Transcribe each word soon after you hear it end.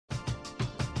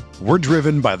We're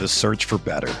driven by the search for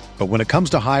better. But when it comes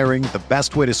to hiring, the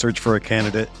best way to search for a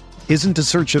candidate isn't to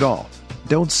search at all.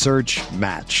 Don't search,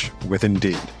 match with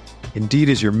Indeed. Indeed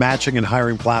is your matching and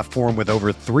hiring platform with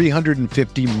over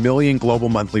 350 million global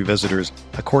monthly visitors,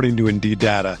 according to Indeed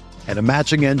data, and a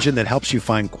matching engine that helps you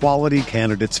find quality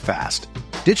candidates fast.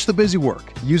 Ditch the busy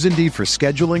work. Use Indeed for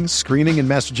scheduling, screening, and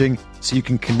messaging so you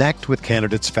can connect with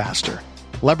candidates faster.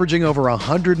 Leveraging over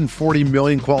 140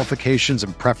 million qualifications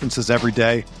and preferences every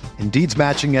day, Indeed's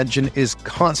matching engine is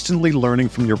constantly learning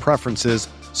from your preferences,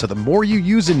 so the more you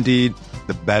use Indeed,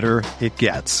 the better it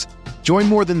gets. Join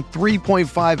more than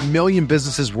 3.5 million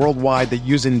businesses worldwide that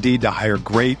use Indeed to hire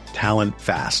great talent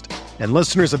fast. And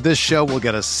listeners of this show will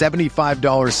get a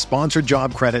 $75 sponsored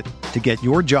job credit to get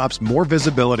your jobs more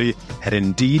visibility at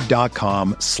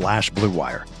Indeed.com/Blue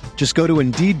Wire. Just go to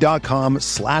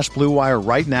Indeed.com/Blue Wire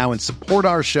right now and support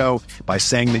our show by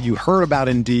saying that you heard about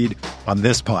Indeed on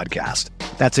this podcast.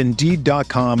 That's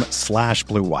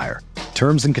Indeed.com/Blue Wire.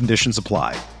 Terms and conditions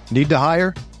apply. Need to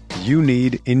hire? You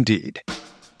need Indeed.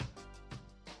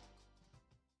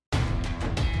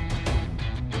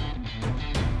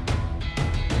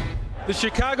 The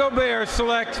Chicago Bears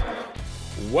select.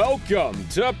 Welcome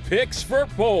to Picks for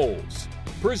Polls,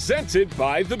 presented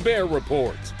by The Bear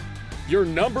Report, your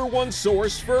number one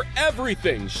source for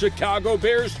everything Chicago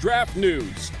Bears draft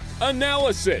news,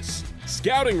 analysis,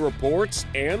 scouting reports,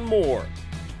 and more.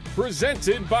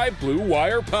 Presented by Blue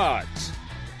Wire Pods.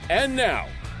 And now,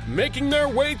 making their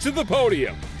way to the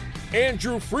podium,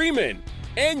 Andrew Freeman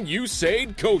and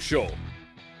Usaid Koshal.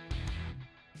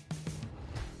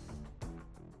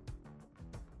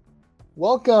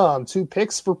 Welcome to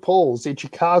Picks for Polls, a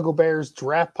Chicago Bears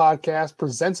draft podcast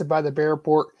presented by the Bear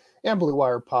Report and Blue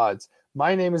Wire Pods.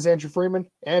 My name is Andrew Freeman,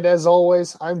 and as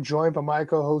always, I'm joined by my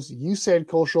co-host, Usaid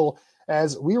Koshal,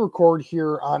 as we record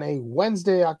here on a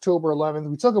Wednesday, October 11th.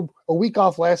 We took a week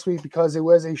off last week because it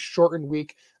was a shortened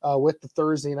week with the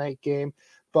Thursday night game,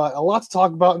 but a lot to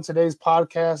talk about in today's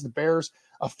podcast. The Bears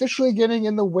officially getting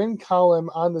in the win column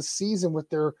on the season with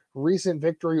their recent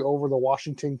victory over the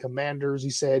Washington Commanders.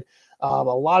 You said a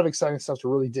lot of exciting stuff to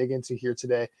really dig into here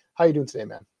today. How you doing today,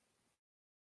 man?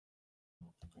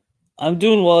 I'm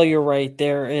doing well. You're right.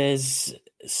 There is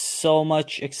so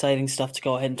much exciting stuff to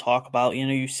go ahead and talk about. You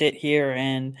know, you sit here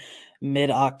in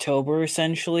mid-October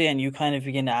essentially, and you kind of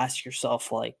begin to ask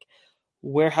yourself, like,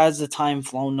 where has the time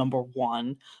flown, number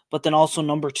one? But then also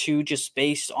number two, just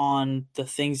based on the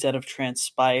things that have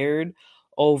transpired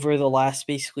over the last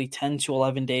basically 10 to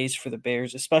 11 days for the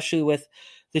Bears, especially with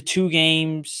the two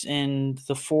games in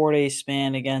the 4-day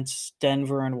span against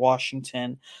Denver and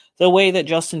Washington, the way that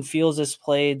Justin Fields has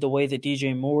played, the way that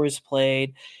DJ Moore has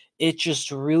played, it just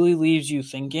really leaves you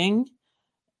thinking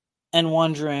and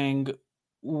wondering,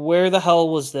 where the hell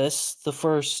was this the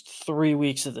first 3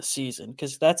 weeks of the season?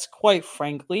 Because that's quite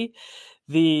frankly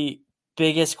the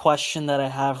biggest question that I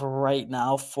have right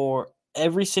now for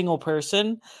every single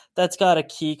person that's got a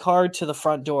key card to the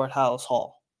front door at Hallis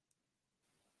Hall.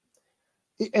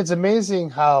 It's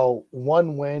amazing how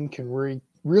one win can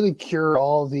really cure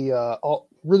all the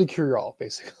really cure all,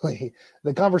 basically.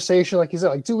 The conversation, like you said,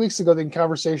 like 2 weeks ago, the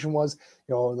conversation was,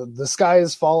 you know, the sky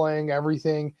is falling,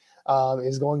 everything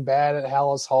is going bad at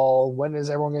Hallis Hall. When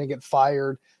is everyone going to get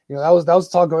fired? You know, that was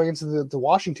talk going into the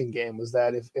Washington game, was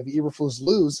that if Eberflus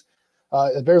lose,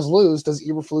 if Bears lose, does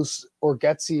Eberflus or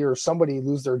Getsy or somebody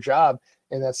lose their job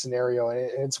in that scenario?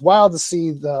 And it's wild to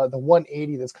see the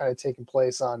 180 that's kind of taking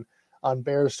place on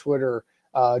Bears Twitter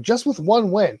just with one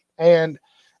win. And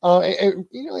it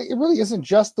really isn't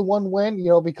just the one win, you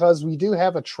know, because we do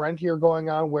have a trend here going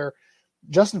on where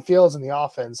Justin Fields in the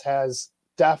offense has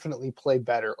definitely played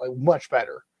better, like much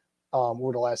better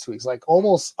over the last 2 weeks, like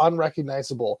almost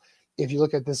unrecognizable if you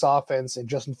look at this offense and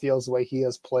Justin Fields the way he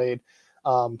has played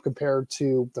compared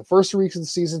to the first 3 weeks of the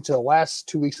season to the last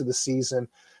 2 weeks of the season.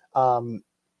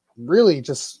 Really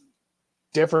just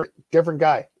different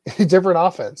guy, different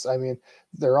offense. I mean,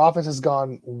 their offense has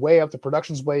gone way up. The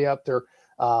production's way up. They're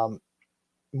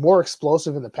more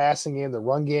explosive in the passing game. The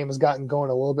run game has gotten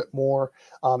going a little bit more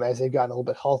as they've gotten a little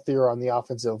bit healthier on the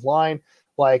offensive line.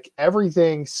 Like,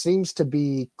 everything seems to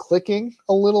be clicking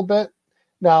a little bit.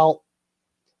 Now,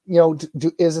 you know,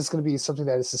 is this going to be something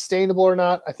that is sustainable or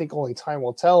not? I think only time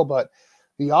will tell, but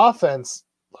the offense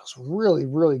looks really,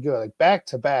 really good. Like,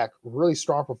 back-to-back, really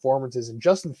strong performances. And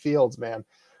Justin Fields, man,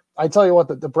 I tell you what,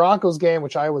 the Broncos game,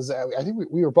 which I was at, I think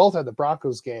we were both at the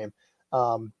Broncos game,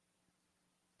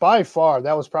 by far,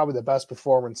 that was probably the best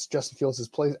performance Justin Fields has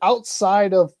played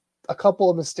outside of a couple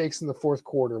of mistakes in the fourth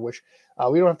quarter, which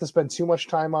we don't have to spend too much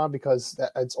time on because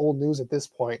it's old news at this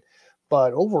point.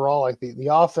 But overall, like the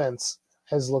offense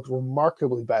has looked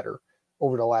remarkably better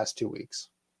over the last 2 weeks.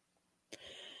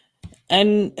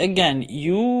 And again,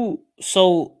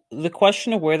 so the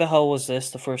question of where the hell was this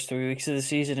the first 3 weeks of the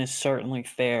season is certainly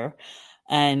fair.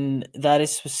 And that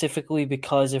is specifically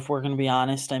because if we're going to be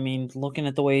honest, I mean, looking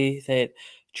at the way that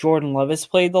Jordan Love has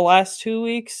played the last 2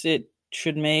 weeks, it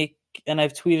should make, and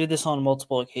I've tweeted this on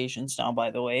multiple occasions now,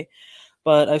 by the way,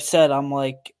 but I've said, I'm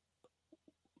like,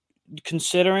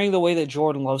 considering the way that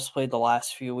Jordan Love's played the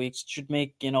last few weeks, it should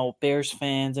make, Bears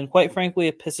fans, and quite frankly,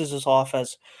 it pisses us off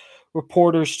as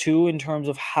reporters too, in terms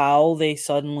of how they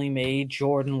suddenly made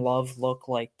Jordan Love look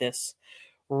like this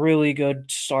really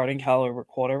good starting caliber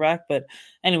quarterback. But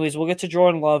anyways, we'll get to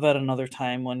Jordan Love at another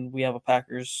time when we have a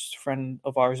Packers friend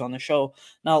of ours on the show.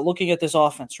 Now, looking at this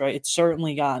offense, right, it's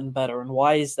certainly gotten better. And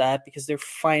why is that? Because they're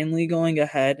finally going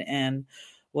ahead, and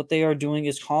what they are doing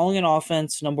is calling an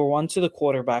offense, number one, to the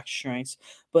quarterback strengths,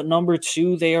 but number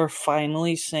two, they are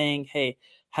finally saying, hey,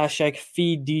 hashtag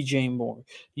feed DJ Moore.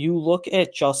 You look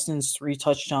at Justin's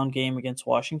 3-touchdown game against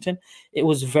Washington, it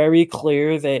was very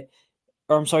clear that,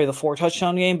 or I'm sorry, the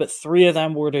 4-touchdown game, but 3 of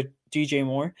them were to DJ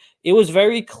Moore. It was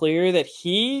very clear that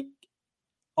he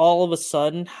all of a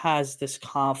sudden has this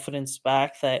confidence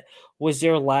back that was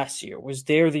there last year, was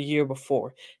there the year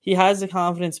before. He has the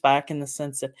confidence back in the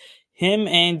sense that him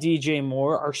and DJ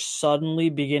Moore are suddenly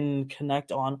beginning to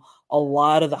connect on a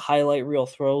lot of the highlight reel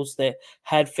throws that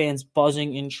had fans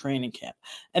buzzing in training camp.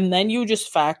 And then you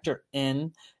just factor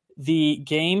in the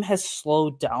game has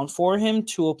slowed down for him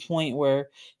to a point where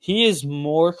he is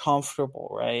more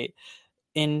comfortable, right?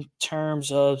 In terms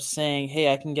of saying,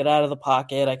 hey, I can get out of the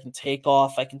pocket, I can take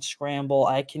off, I can scramble,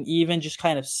 I can even just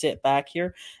kind of sit back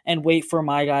here and wait for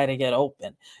my guy to get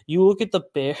open. You look at the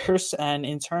Bears, and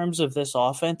in terms of this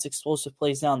offense, explosive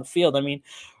plays down the field, I mean,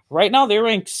 right now they're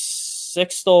ranked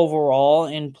 6th overall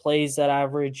in plays that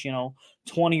average,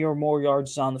 20 or more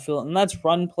yards down the field, and that's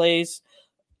run plays,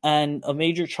 and a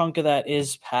major chunk of that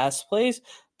is pass plays.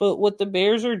 But what the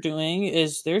Bears are doing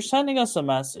is they're sending us a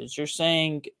message. They're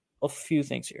saying a few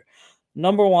things here.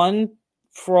 Number one,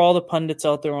 for all the pundits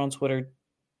out there on Twitter,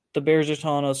 the Bears are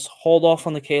telling us, hold off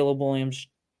on the Caleb Williams,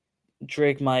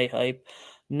 Drake my hype.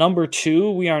 Number two,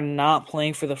 we are not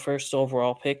playing for the first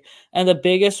overall pick. And the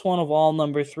biggest one of all,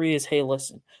 number 3, is, hey,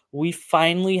 listen, we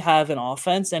finally have an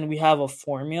offense and we have a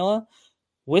formula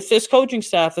with this coaching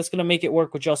staff that's going to make it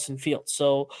work with Justin Fields.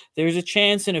 So there's a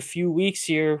chance in a few weeks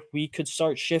here we could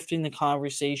start shifting the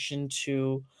conversation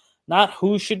to not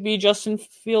who should be Justin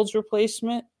Fields'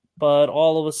 replacement, but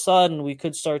all of a sudden we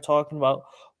could start talking about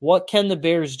what can the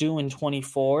Bears do in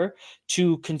 24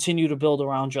 to continue to build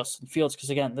around Justin Fields. Because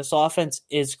again, this offense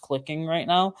is clicking right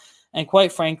now. And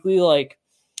quite frankly, like,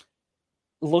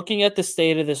 looking at the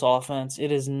state of this offense,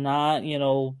 it is not,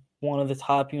 one of the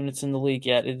top units in the league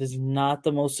yet. It is not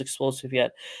the most explosive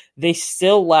yet. They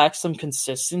still lack some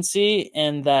consistency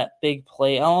in that big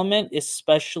play element,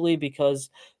 especially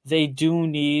because they do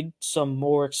need some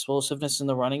more explosiveness in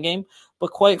the running game.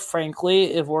 But quite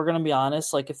frankly, if we're going to be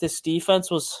honest, like, if this defense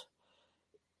was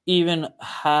even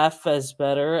half as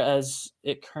better as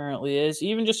it currently is,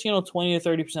 even just, 20 to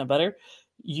 30% better,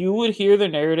 you would hear the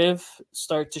narrative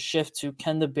start to shift to,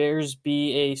 can the Bears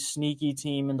be a sneaky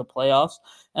team in the playoffs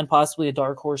and possibly a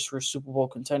dark horse for a Super Bowl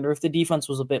contender if the defense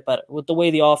was a bit better with the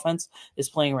way the offense is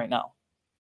playing right now?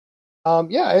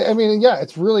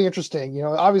 It's really interesting.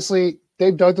 Obviously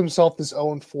they've dug themselves this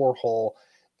 0-4 hole,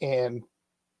 and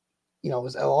a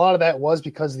lot of that was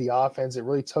because of the offense. It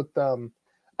really took them,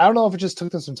 I don't know if it just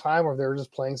took them some time or if they were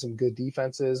just playing some good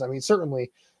defenses. I mean,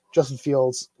 certainly Justin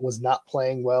Fields was not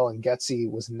playing well, and Getsy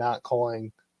was not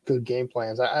calling good game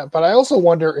plans. But I also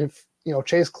wonder if,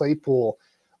 Chase Claypool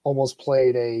almost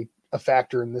played a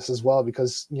factor in this as well,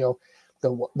 because,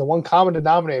 the one common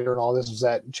denominator in all this was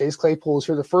that Chase Claypool was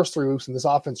here the first 3 weeks and this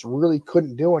offense really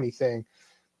couldn't do anything.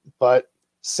 But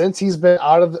since he's been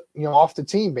out of off the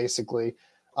team, basically,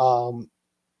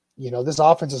 this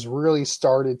offense has really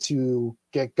started to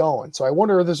get going. So I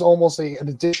wonder if there's almost an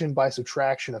addition by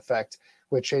subtraction effect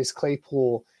with Chase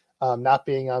Claypool not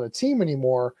being on the team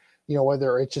anymore,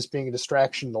 whether it's just being a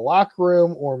distraction in the locker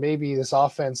room, or maybe this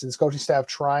offense and this coaching staff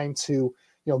trying to,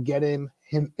 get him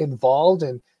involved.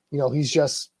 And, he's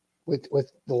just with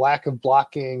the lack of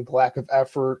blocking, the lack of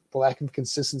effort, the lack of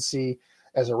consistency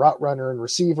as a route runner and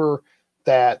receiver,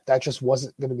 that just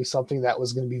wasn't going to be something that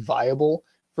was going to be viable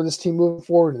for this team moving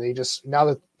forward. And they just, now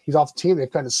that he's off the team, they've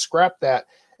kind of scrapped that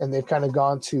and they've kind of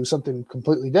gone to something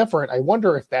completely different. I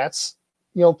wonder if that's,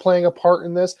 playing a part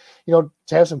in this, to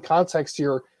have some context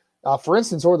here. For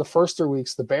instance, over the first 3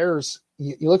 weeks, the Bears,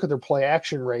 you look at their play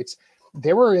action rates,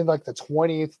 they were in like the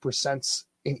 20th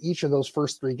in each of those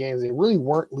first 3 games. They really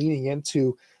weren't leaning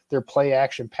into their play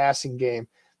action passing game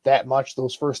that much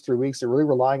those first 3 weeks. They're really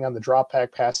relying on the drop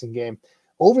back passing game.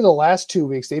 Over the last 2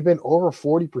 weeks, they've been over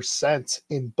 40%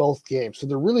 in both games. So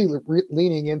they're really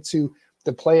leaning into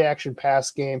the play action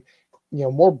pass game,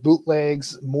 more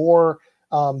bootlegs, more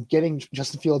getting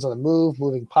Justin Fields on the move,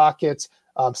 moving pockets,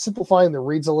 simplifying the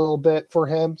reads a little bit for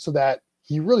him so that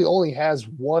he really only has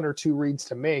 1 or 2 reads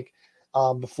to make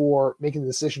before making the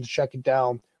decision to check it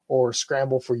down or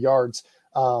scramble for yards,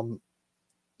 while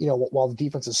the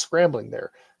defense is scrambling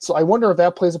there. So I wonder if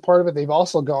that plays a part of it. They've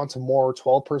also gone to more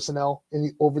 12 personnel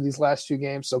over these last 2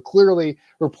 games. So clearly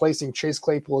replacing Chase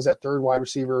Claypool as that 3rd wide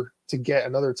receiver to get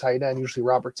another tight end, usually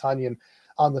Robert Tonyan,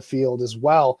 on the field as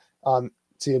well,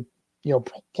 to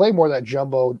play more of that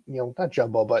jumbo, not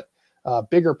jumbo, but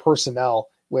bigger personnel,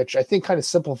 which I think kind of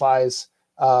simplifies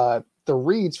the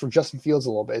reads for Justin Fields a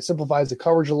little bit. It simplifies the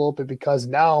coverage a little bit because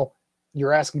now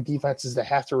you're asking defenses to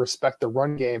have to respect the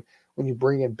run game when you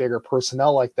bring in bigger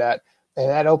personnel like that. And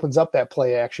that opens up that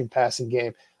play action passing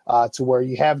game to where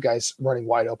you have guys running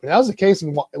wide open. That was the case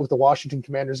with the Washington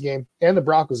Commanders game and the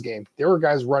Broncos game. There were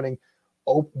guys running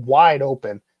wide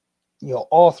open,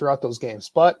 all throughout those games.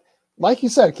 But like you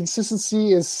said,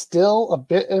 consistency is still a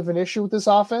bit of an issue with this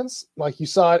offense. Like you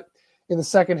saw it in the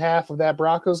second half of that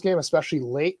Broncos game, especially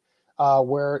late,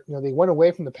 where they went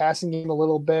away from the passing game a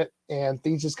little bit and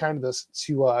things just kind of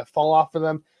to fall off for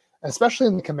them, especially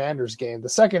in the Commanders game. The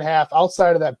second half,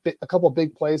 outside of that a couple of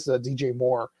big plays to DJ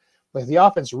Moore, like the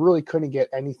offense really couldn't get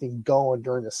anything going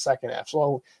during the second half.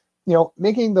 So,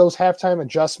 making those halftime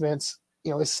adjustments,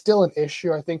 is still an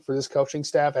issue, I think, for this coaching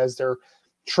staff as they're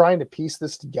trying to piece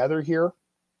this together here.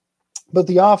 But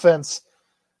the offense,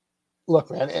 look,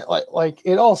 man,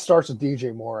 it all starts with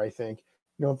DJ Moore, I think.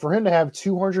 For him to have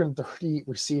 230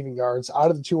 receiving yards out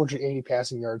of the 280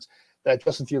 passing yards that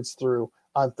Justin Fields threw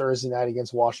on Thursday night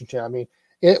against Washington, I mean,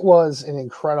 it was an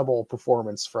incredible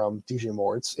performance from DJ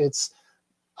Moore. It's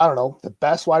I don't know, the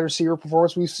best wide receiver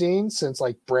performance we've seen since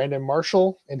like Brandon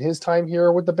Marshall in his time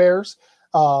here with the Bears.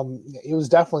 It was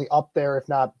definitely up there, if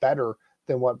not better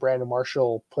than what Brandon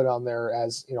Marshall put on there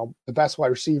as, the best wide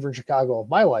receiver in Chicago of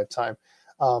my lifetime,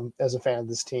 as a fan of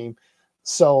this team.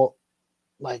 So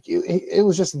it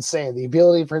was just insane. The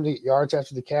ability for him to get yards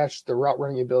after the catch, the route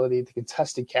running ability, the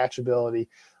contested catch ability,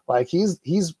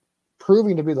 he's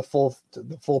proving to be the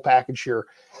full package here.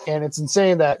 And it's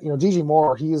insane that, DJ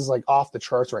Moore, he is off the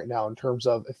charts right now in terms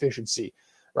of efficiency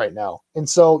right now. And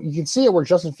so you can see it where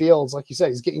Justin Fields, like you said,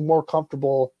 he's getting more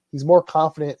comfortable. He's more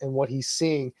confident in what he's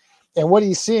seeing. And what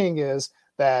he's seeing is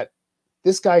that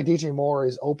this guy, DJ Moore,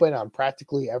 is open on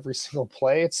practically every single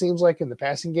play, it seems like, in the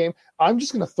passing game. I'm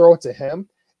just going to throw it to him,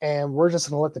 and we're just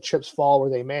going to let the chips fall where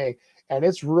they may. And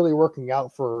it's really working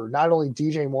out for not only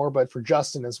DJ Moore, but for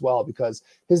Justin as well, because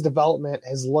his development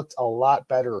has looked a lot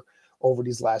better over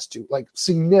these last 2,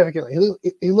 significantly.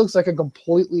 He looks like a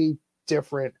completely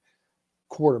different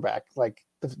quarterback.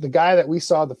 The guy that we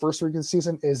saw the first week of the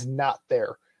season is not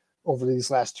there over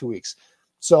these last 2 weeks.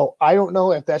 So I don't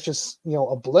know if that's just,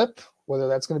 a blip, whether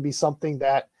that's going to be something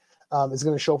that is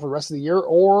going to show for the rest of the year,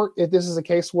 or if this is a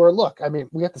case where, look, I mean,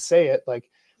 we have to say it,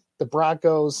 the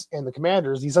Broncos and the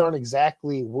Commanders, these aren't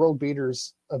exactly world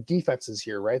beaters of defenses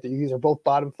here, right? These are both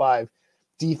bottom 5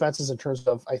 defenses in terms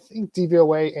of, I think,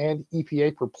 DVOA and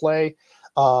EPA per play.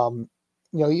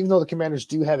 Even though the Commanders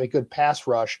do have a good pass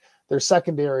rush, their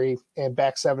secondary and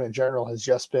back 7 in general has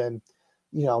just been,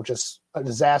 just a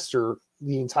disaster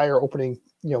the entire opening,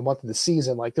 month of the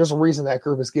season. There's a reason that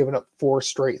group has given up 4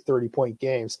 straight 30-point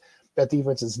games. That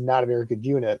defense is not a very good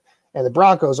unit. And the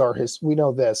Broncos we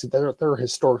know this, they're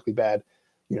historically bad.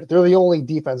 They're the only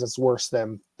defense that's worse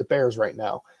than the Bears right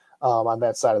now on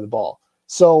that side of the ball.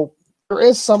 So there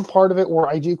is some part of it where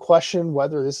I do question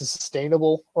whether this is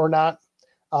sustainable or not,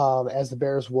 as the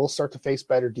Bears will start to face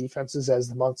better defenses as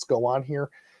the months go on here.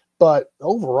 But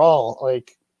overall,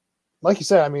 like you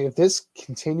said, I mean, if this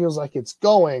continues like it's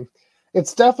going,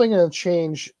 it's definitely going to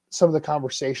change some of the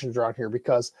conversations around here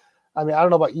because, I mean, I don't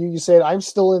know about you. You said I'm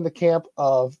still in the camp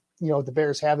of, the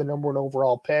Bears have the number 1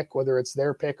 overall pick, whether it's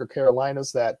their pick or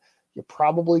Carolina's, that you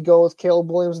probably go with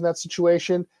Caleb Williams in that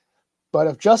situation. But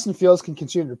if Justin Fields can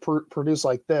continue to produce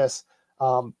like this,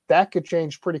 that could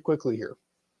change pretty quickly here.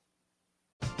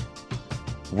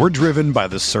 We're driven by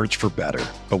the search for better.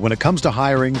 But when it comes to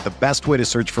hiring, the best way to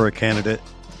search for a candidate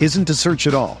isn't to search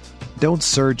at all. Don't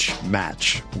search,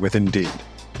 match with Indeed.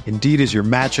 Indeed is your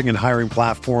matching and hiring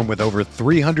platform with over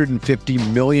 350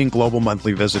 million global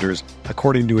monthly visitors,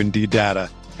 according to Indeed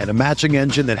data, and a matching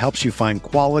engine that helps you find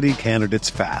quality candidates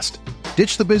fast.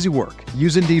 Ditch the busy work.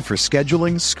 Use Indeed for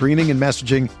scheduling, screening, and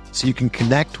messaging so you can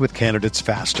connect with candidates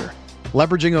faster.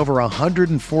 Leveraging over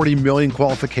 140 million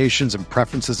qualifications and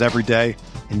preferences every day,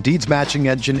 Indeed's matching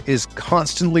engine is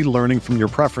constantly learning from your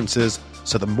preferences,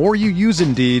 so the more you use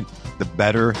Indeed, the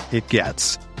better it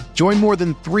gets. Join more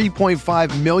than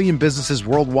 3.5 million businesses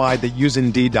worldwide that use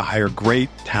Indeed to hire great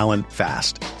talent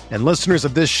fast. And listeners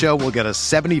of this show will get a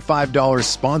 $75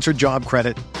 sponsored job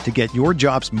credit to get your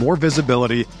jobs more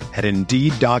visibility at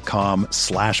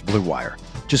Indeed.com/Blue Wire.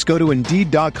 Just go to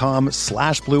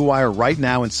Indeed.com/Blue Wire right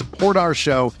now and support our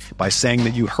show by saying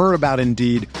that you heard about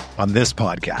Indeed on this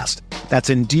podcast. That's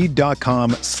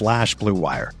Indeed.com/Blue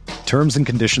Wire. Terms and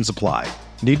conditions apply.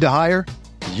 Need to hire?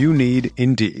 You need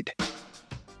Indeed.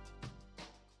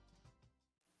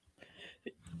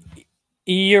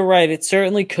 You're right. It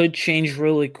certainly could change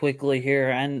really quickly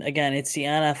here. And again, it's the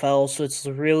NFL, so it's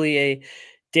really a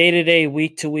day-to-day,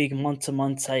 week-to-week,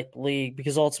 month-to-month type league,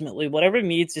 because ultimately whatever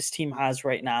needs this team has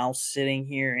right now sitting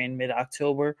here in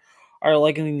mid-October are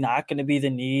likely not going to be the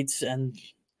needs and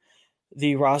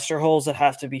the roster holes that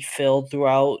have to be filled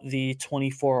throughout the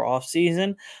 24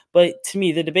 offseason. But to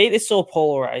me, the debate is so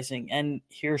polarizing, and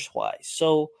here's why.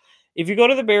 So if you go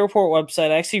to the Bear Report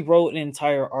website, I actually wrote an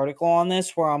entire article on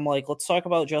this where I'm like, let's talk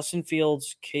about Justin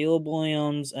Fields, Caleb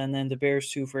Williams, and then the Bears'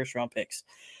 2 first-round picks.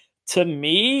 To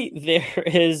me, there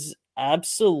is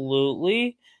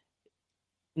absolutely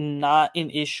not an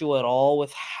issue at all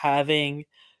with having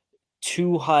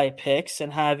 2 high picks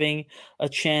and having a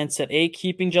chance at A,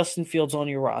 keeping Justin Fields on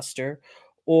your roster,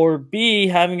 or B,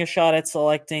 having a shot at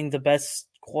selecting the best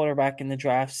quarterback in the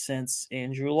draft since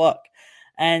Andrew Luck.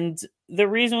 And the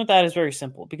reason with that is very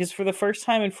simple, because for the first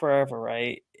time in forever,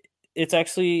 right, it's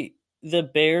actually the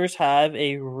Bears have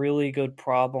a really good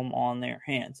problem on their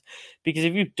hands. Because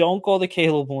if you don't go the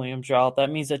Caleb Williams route,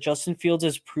 that means that Justin Fields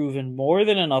has proven more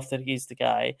than enough that he's the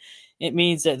guy. It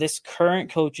means that this current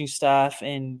coaching staff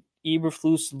and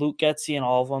Eberflus, Luke Getsy, and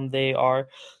all of them, they are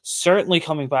certainly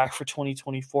coming back for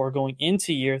 2024 going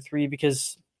into year 3,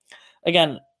 because,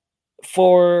 again,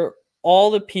 for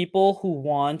all the people who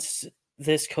want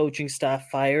this coaching staff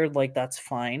fired, like, that's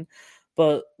fine.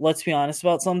 But let's be honest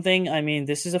about something. I mean,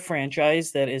 this is a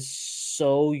franchise that is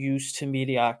so used to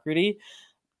mediocrity,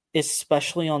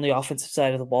 especially on the offensive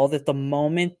side of the ball, that the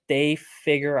moment they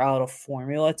figure out a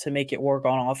formula to make it work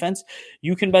on offense,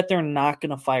 you can bet they're not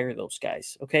going to fire those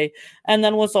guys, okay? And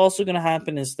then what's also going to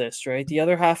happen is this, right? The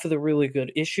other half of the really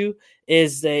good issue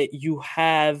is that you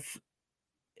have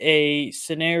a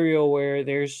scenario where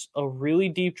there's a really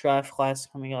deep draft class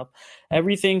coming up.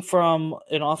 Everything from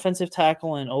an offensive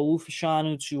tackle in Olu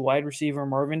Fashanu to wide receiver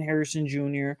Marvin Harrison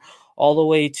Jr., all the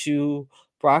way to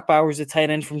Brock Bowers, a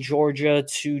tight end from Georgia,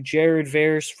 to Jared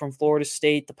Verse from Florida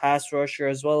State, the pass rusher,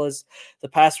 as well as the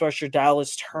pass rusher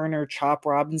Dallas Turner, Chop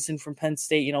Robinson from Penn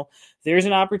State. You know, there's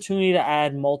an opportunity to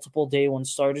add multiple day one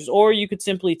starters, or you could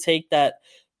simply take that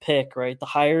pick, right, the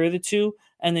higher of the two,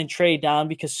 and then trade down,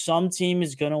 because some team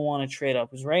is going to want to trade up.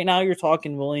 Because right now you're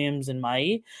talking Williams and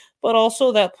Mai, but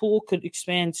also that pool could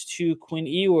expand to Quinn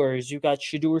Ewers. You've got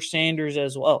Shadur Sanders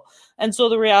as well. And so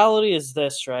the reality is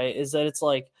this, right, is that it's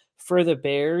like, for the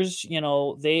Bears, you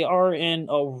know, they are in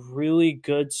a really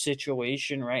good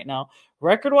situation right now.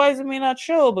 Record-wise, it may not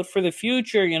show, but for the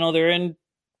future, you know, they're in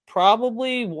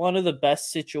probably one of the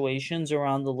best situations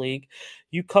around the league.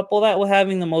 You couple that with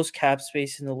having the most cap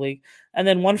space in the league. And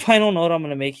then one final note I'm going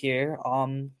to make here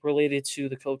related to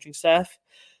the coaching staff.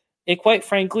 It quite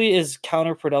frankly is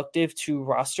counterproductive to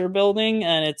roster building,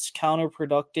 and it's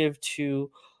counterproductive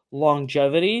to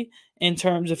longevity, in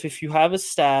terms of if you have a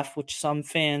staff, which some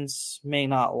fans may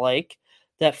not like,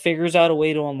 that figures out a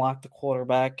way to unlock the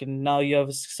quarterback, and now you have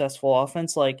a successful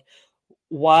offense, like,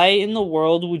 why in the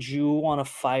world would you want to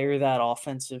fire that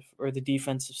offensive or the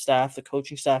defensive staff, the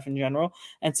coaching staff in general,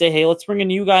 and say, hey, let's bring a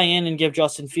new guy in and give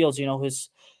Justin Fields, you know, his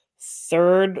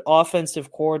third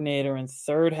offensive coordinator and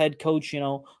third head coach, you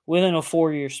know, within a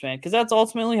 4-year span? Because that's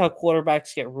ultimately how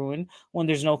quarterbacks get ruined, when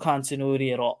there's no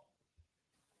continuity at all.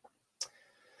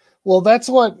 Well, that's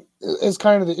what is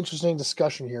kind of the interesting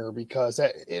discussion here, because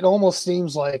it almost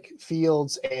seems like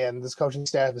Fields and this coaching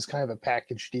staff is kind of a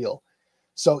package deal.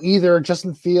 So either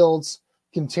Justin Fields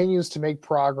continues to make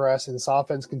progress and this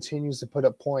offense continues to put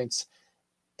up points,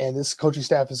 and this coaching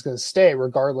staff is going to stay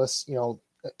regardless. You know,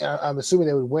 I'm assuming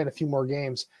they would win a few more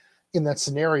games in that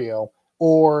scenario,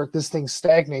 or this thing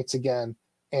stagnates again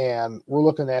and we're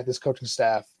looking at this coaching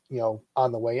staff, you know,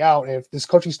 on the way out. And if this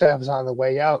coaching staff is on the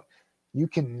way out, you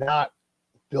cannot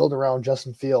build around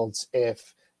Justin Fields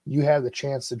if you have the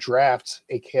chance to draft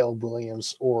a Caleb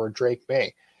Williams or Drake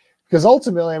May. Because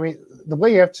ultimately, I mean, the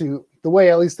way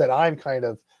at least that I'm kind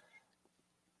of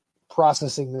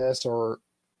processing this or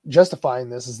justifying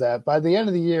this is that by the end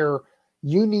of the year,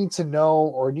 you need to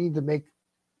know or need to make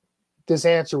this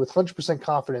answer with 100%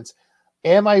 confidence.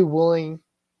 Am I willing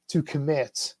to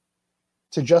commit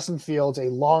to Justin Fields a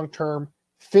long-term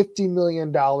 $50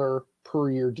 million per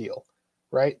year deal,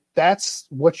 right? That's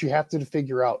what you have to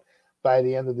figure out by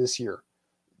the end of this year,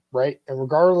 right? And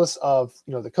regardless of,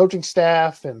 the coaching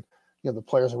staff and, the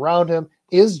players around him,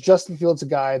 is Justin Fields a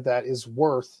guy that is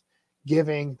worth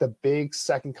giving the big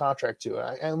second contract to?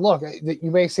 And look, you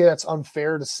may say that's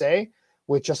unfair to say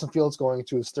with Justin Fields going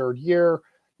into his third year.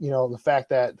 The fact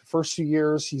that the first 2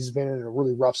 years he's been in a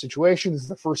really rough situation. This is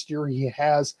the first year he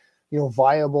has,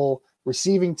 viable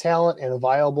receiving talent and a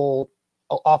viable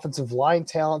offensive line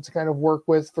talent to kind of work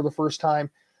with for the first time.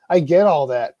 I get all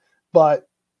that, but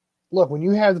look, when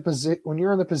you have when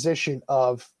you're in the position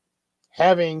of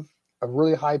having a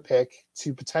really high pick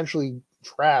to potentially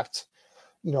draft,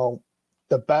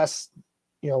 the best,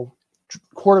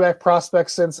 quarterback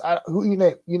prospects since who you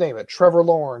name it, Trevor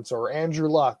Lawrence or Andrew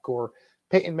Luck or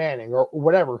Peyton Manning or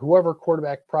whoever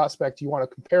quarterback prospect you want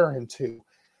to compare him to,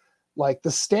 like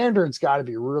the standards got to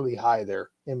be really high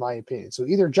there, in my opinion. So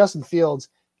either Justin Fields,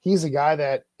 he's a guy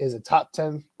that is a top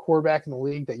 10 quarterback in the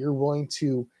league that you're willing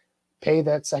to pay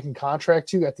that second contract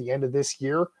to at the end of this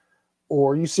year,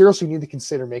 or you seriously need to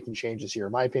consider making changes here,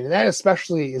 in my opinion. That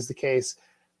especially is the case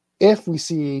if we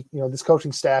see, this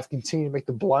coaching staff continue to make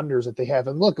the blunders that they have.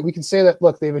 And look, we can say that,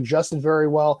 look, they've adjusted very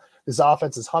well. This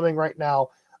offense is humming right now.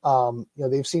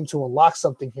 They've seemed to unlock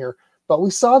something here, but we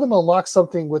saw them unlock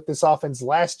something with this offense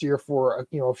last year for,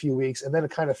 a few weeks. And then it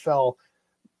kind of fell,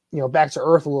 back to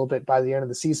earth a little bit by the end of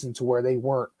the season to where they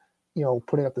weren't,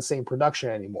 putting up the same production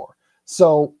anymore.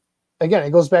 So again,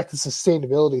 it goes back to the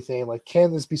sustainability thing. Like,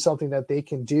 can this be something that they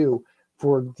can do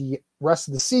for the rest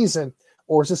of the season?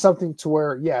 Or is this something to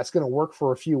where, it's going to work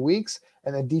for a few weeks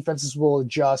and then defenses will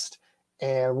adjust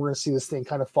and we're going to see this thing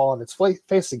kind of fall on its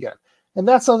face again? And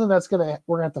that's something we're going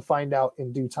to have to find out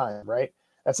in due time, right?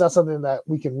 That's not something that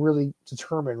we can really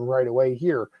determine right away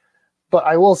here. But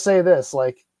I will say this,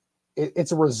 like,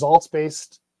 it's a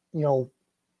results-based,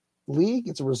 league.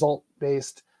 It's a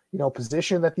result-based,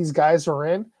 position that these guys are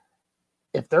in.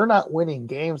 If they're not winning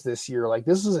games this year, like,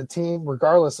 this is a team,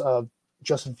 regardless of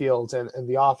Justin Fields and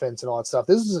the offense and all that stuff,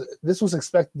 this was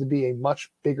expected to be a much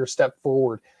bigger step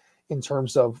forward in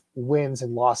terms of wins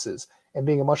and losses and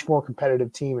being a much more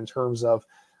competitive team in terms of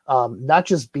not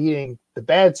just beating the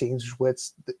bad teams,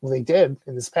 which they did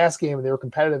in this past game, and they were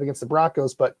competitive against the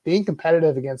Broncos, but being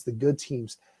competitive against the good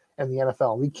teams in the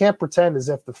NFL. We can't pretend as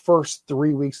if the first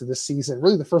 3 weeks of this season,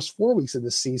 really the first 4 weeks of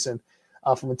this season,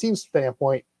 from a team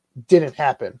standpoint, didn't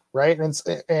happen, right?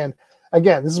 And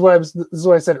again, this is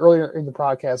what I said earlier in the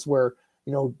podcast, where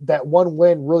that one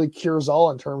win really cures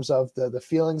all in terms of the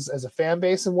feelings as a fan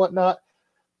base and whatnot.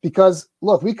 Because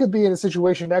look, we could be in a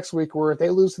situation next week where if they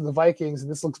lose to the Vikings and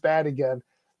this looks bad again,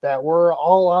 that we're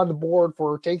all on the board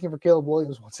for tanking for Caleb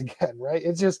Williams once again, right?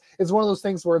 It's one of those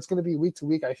things where it's going to be week to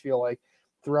week, I feel like,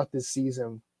 throughout this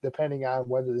season, depending on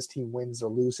whether this team wins or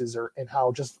loses and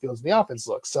how Justin Fields and the offense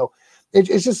looks. So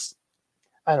it's just,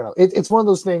 I don't know. It's one of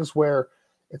those things where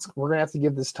we're going to have to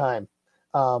give this time.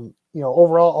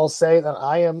 Overall, I'll say that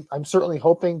I'm certainly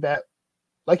hoping that,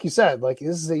 like you said, like,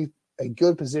 this is a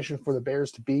good position for the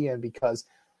Bears to be in, because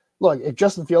look, if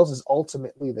Justin Fields is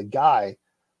ultimately the guy,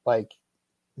 like,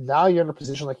 now you're in a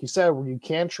position, like you said, where you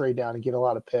can trade down and get a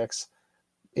lot of picks.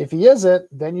 If he isn't,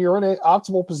 then you're in an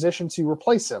optimal position to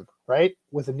replace him, right?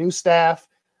 With a new staff.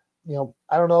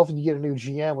 I don't know if you get a new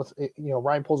GM with,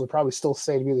 Ryan Poles would probably still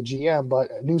say to be the GM, but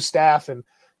a new staff and,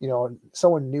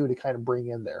 someone new to kind of bring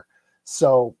in there.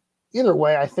 So either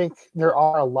way, I think there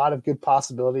are a lot of good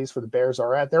possibilities for the Bears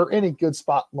are at. They're in a good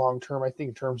spot long-term, I think,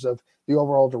 in terms of the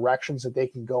overall directions that they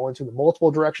can go into, the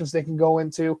multiple directions they can go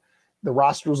into. The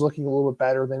roster was looking a little bit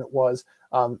better than it was,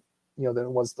 than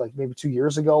it was like maybe 2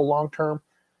 years ago long-term.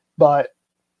 But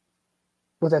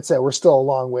with that said, we're still a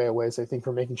long way away, I think,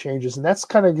 from making changes. And that's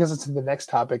kind of gets us to the next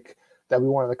topic that we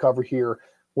wanted to cover here,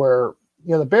 where,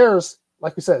 the Bears,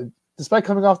 like we said, despite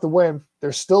coming off the win,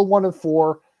 they're still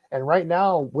 1-4. And right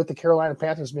now, with the Carolina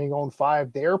Panthers being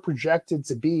 0-5, they're projected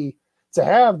to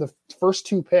have the first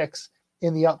 2 picks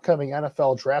in the upcoming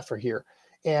NFL draft for here.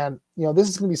 And, this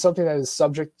is going to be something that is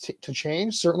subject to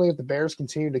change. Certainly if the Bears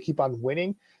continue to keep on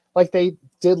winning like they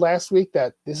did last week,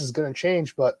 that this is going to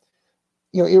change. But,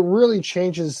 it really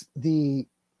changes the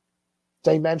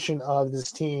dimension of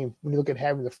this team when you look at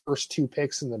having the first 2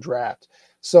 picks in the draft.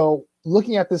 So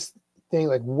looking at this thing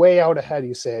like way out ahead,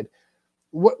 you said,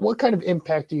 what kind of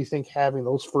impact do you think having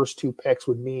those first 2 picks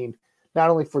would mean, not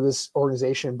only for this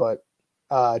organization, but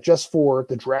just for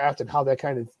the draft and how that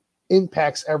kind of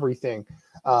impacts everything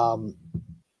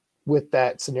with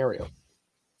that scenario.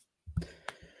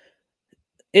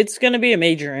 It's going to be a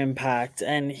major impact,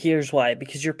 and here's why.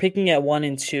 Because you're picking at 1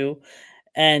 and 2,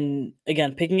 and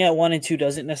again, picking at 1 and 2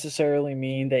 doesn't necessarily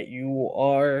mean that you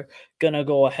are going to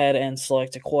go ahead and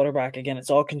select a quarterback. Again, it's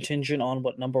all contingent on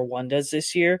what number 1 does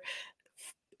this year,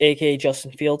 aka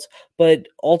Justin Fields. But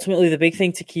ultimately, the big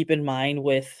thing to keep in mind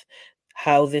with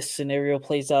how this scenario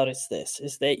plays out is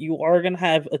that you are going to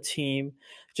have a team,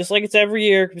 just like it's every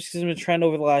year, because it's been a trend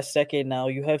over the last decade now.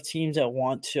 You have teams that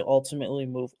want to ultimately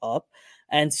move up.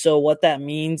 And so what that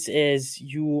means is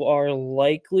you are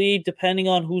likely, depending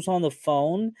on who's on the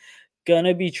phone, going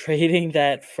to be trading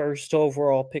that first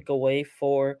overall pick away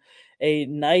for a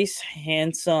nice,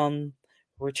 handsome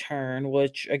return,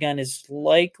 which again is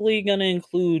likely going to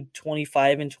include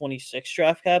 25 and 26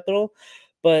 draft capital.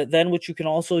 But then what you can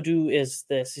also do is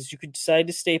you could decide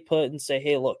to stay put and say,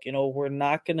 hey, look, we're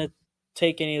not going to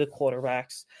take any of the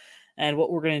quarterbacks. And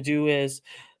what we're going to do is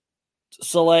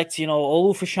select,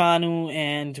 Olu Fashanu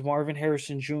and Marvin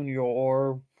Harrison Jr.,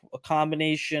 or a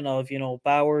combination of,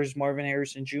 Bowers, Marvin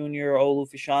Harrison Jr., Olu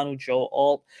Fashanu, Joe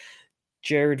Alt,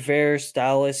 Jared Verse,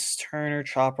 Dallas Turner,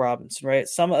 Chop Robinson, right?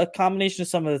 A combination of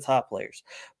some of the top players.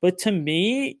 But to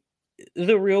me,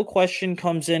 the real question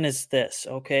comes in is this,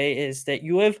 okay, is that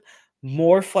you have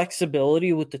more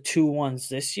flexibility with the 2-1s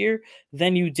this year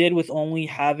than you did with only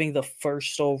having the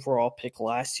first overall pick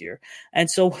last year. And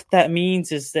so what that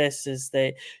means is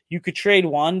that you could trade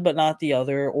one but not the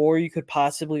other, or you could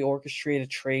possibly orchestrate a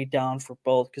trade down for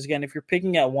both. Because again, if you're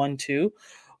picking at 1-2,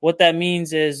 what that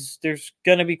means is there's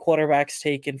going to be quarterbacks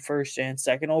taken first and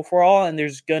second overall, and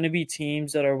there's going to be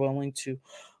teams that are willing to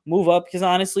move up. Because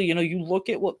honestly, you look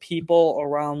at what people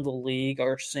around the league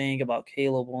are saying about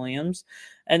Caleb Williams,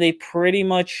 and they pretty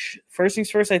much, first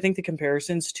things first, I think the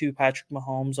comparisons to Patrick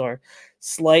Mahomes are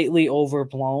slightly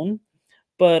overblown.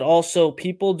 But also,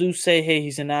 people do say, hey,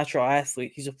 he's a natural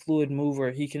athlete. He's a fluid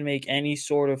mover. He can make any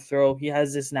sort of throw. He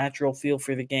has this natural feel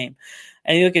for the game.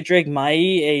 And you look at Drake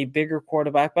Maye, a bigger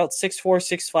quarterback, about 6'4",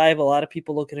 6'5". A lot of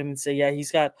people look at him and say, yeah,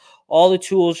 he's got all the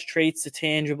tools, traits, the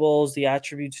tangibles, the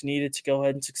attributes needed to go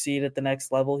ahead and succeed at the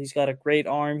next level. He's got a great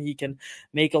arm. He can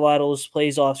make a lot of those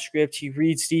plays off script. He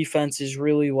reads defenses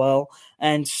really well.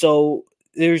 And so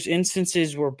there's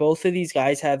instances where both of these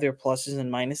guys have their pluses and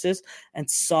minuses,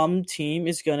 and some team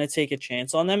is going to take a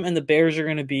chance on them, and the Bears are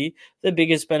going to be the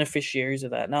biggest beneficiaries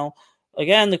of that. Now,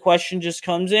 again, the question just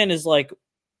comes in is like,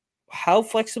 how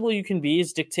flexible you can be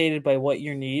is dictated by what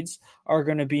your needs are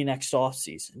going to be next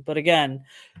offseason. But again,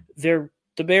 the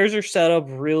Bears are set up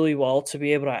really well to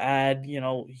be able to add,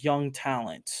 young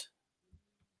talent.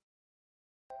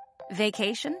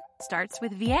 Vacation starts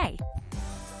with VA.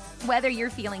 Whether you're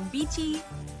feeling beachy,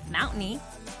 mountainy,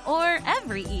 or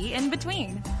every E in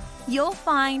between, you'll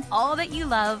find all that you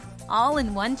love all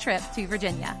in one trip to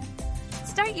Virginia.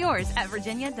 Start yours at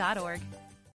virginia.org.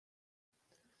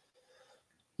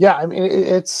 Yeah, I mean,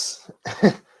 it's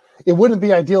it wouldn't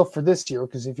be ideal for this year,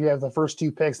 because if you have the first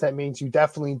 2 picks, that means you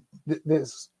definitely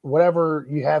this whatever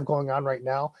you have going on right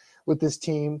now with this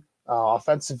team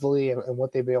offensively and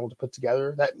what they've been able to put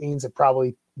together, that means it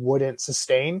probably wouldn't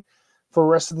sustain for the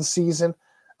rest of the season.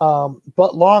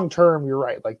 But long term, you're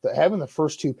right. Like having the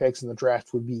first 2 picks in the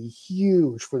draft would be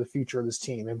huge for the future of this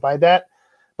team. And by that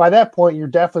point, you're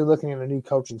definitely looking at a new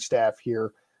coaching staff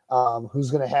here, who's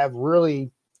going to have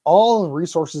really all the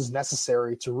resources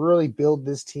necessary to really build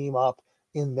this team up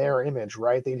in their image,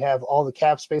 right? They'd have all the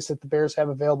cap space that the Bears have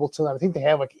available to them. I think they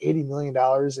have like $80 million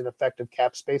in effective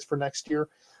cap space for next year,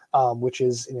 which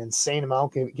is an insane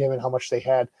amount given how much they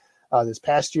had this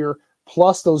past year,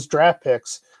 plus those draft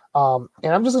picks. And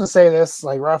I'm just going to say this,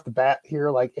 like right off the bat here,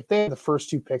 like if they have the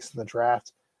first 2 picks in the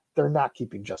draft, they're not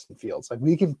keeping Justin Fields. Like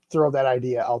we can throw that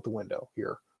idea out the window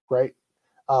here, right?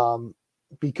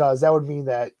 Because that would mean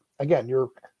that, again, you're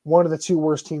one of the 2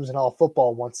 worst teams in all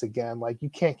football once again. Like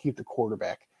you can't keep the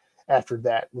quarterback after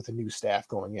that with a new staff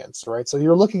going in. So, right. So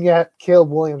you're looking at Caleb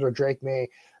Williams or Drake Maye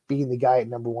being the guy at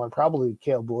number 1, probably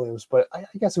Caleb Williams, but I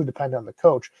guess it would depend on the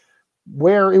coach.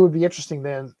 Where it would be interesting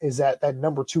then is that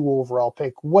number 2 overall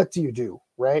pick. What do you do,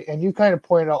 right? And you kind of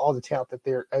pointed out all the talent that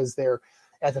they're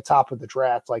at the top of the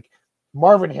draft, like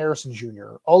Marvin Harrison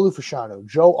Jr., Olu Fashanu,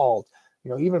 Joe Alt,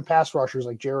 even pass rushers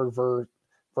like Jared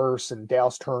Verse and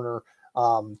Dallas Turner,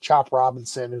 Chop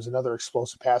Robinson, who's another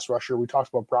explosive pass rusher. We talked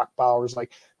about Brock Bowers.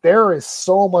 Like there is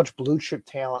so much blue chip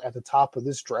talent at the top of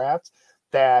this draft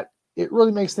that it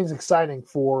really makes things exciting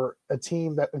for a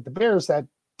team that like the Bears that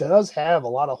does have a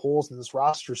lot of holes in this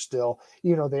roster still.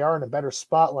 They are in a better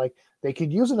spot. Like they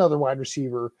could use another wide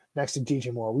receiver next to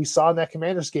DJ Moore. We saw in that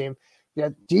Commanders game, Yeah,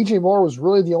 DJ Moore was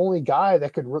really the only guy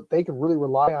that they could really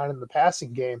rely on in the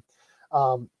passing game.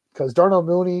 Because Darnell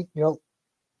Mooney,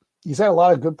 he's had a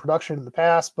lot of good production in the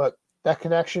past, but that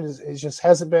connection is just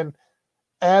hasn't been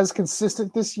as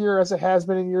consistent this year as it has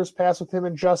been in years past with him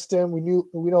and Justin. We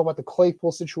know about the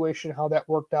Claypool situation, how that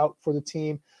worked out for the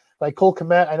team. Like Cole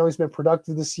Kmet, I know he's been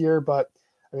productive this year, but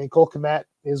I mean Cole Kmet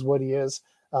is what he is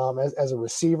as a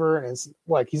receiver, and it's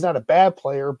like he's not a bad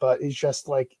player, but he's just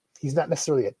like he's not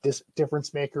necessarily a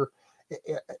difference maker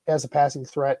as a passing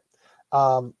threat.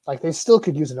 Like they still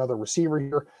could use another receiver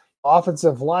here.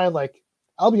 Offensive line, like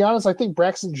I'll be honest, I think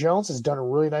Braxton Jones has done a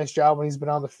really nice job when he's been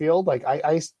on the field. Like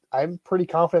I'm pretty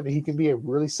confident that he can be a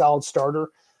really solid starter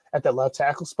at that left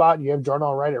tackle spot. You have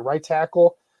Darnell Wright at right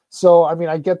tackle. So, I mean,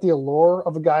 I get the allure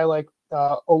of a guy like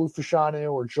Olu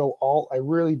Fashanu or Joe Alt. I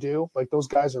really do. Like those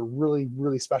guys are really,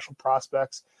 really special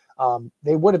prospects.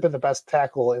 They would have been the best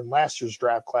tackle in last year's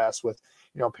draft class with,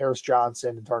 Paris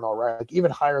Johnson and Darnell Wright, like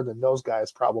even higher than those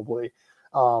guys probably.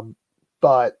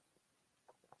 But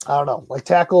I don't know. Like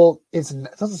tackle, it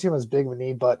doesn't seem as big of a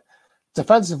need, but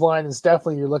defensive line is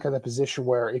definitely you're looking at a position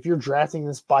where if you're drafting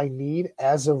this by need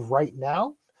as of right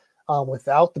now,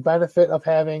 without the benefit of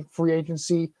having free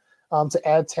agency to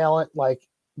add talent, like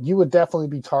you would definitely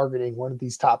be targeting one of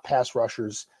these top pass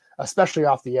rushers, especially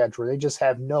off the edge where they just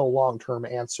have no long-term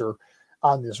answer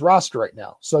on this roster right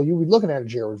now. So you would be looking at a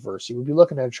Jared Verse, you would be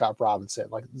looking at a Chop Robinson,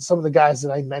 like some of the guys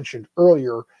that I mentioned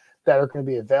earlier that are going to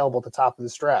be available at the top of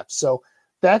this draft. So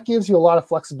that gives you a lot of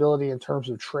flexibility in terms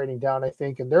of trading down, I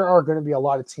think. And there are going to be a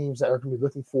lot of teams that are going to be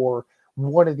looking for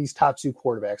one of these top two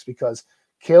quarterbacks because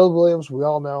Caleb Williams, we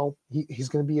all know he's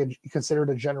going to be considered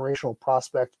a generational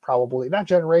prospect, probably not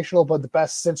generational, but the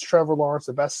best since Trevor Lawrence,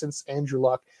 the best since Andrew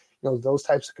Luck, those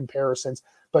types of comparisons.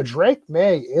 But Drake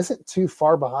May isn't too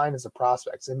far behind as a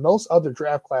prospect. In most other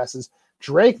draft classes,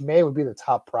 Drake May would be the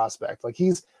top prospect. Like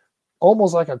he's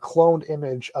almost like a cloned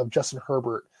image of Justin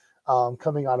Herbert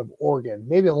coming out of Oregon,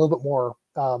 maybe a little bit more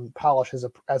polished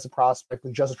as a prospect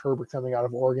than Justin Herbert coming out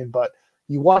of Oregon. But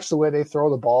you watch the way they throw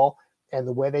the ball and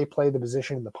the way they play the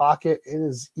position in the pocket, it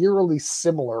is eerily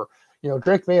similar.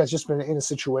 Drake May has just been in a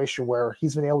situation where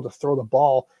he's been able to throw the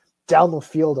ball down the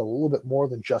field a little bit more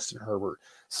than Justin Herbert.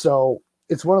 So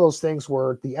it's one of those things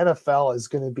where the NFL is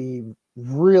going to be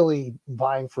really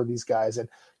vying for these guys. And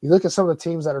you look at some of the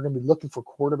teams that are going to be looking for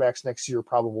quarterbacks next year,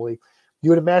 probably. You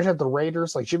would imagine that the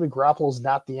Raiders, like Jimmy Garoppolo, is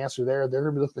not the answer there. They're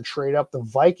going to be looking to trade up. The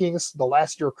Vikings, the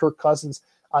last year of Kirk Cousins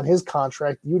on his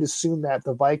contract, you'd assume that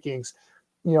the Vikings,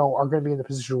 are going to be in the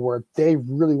position where they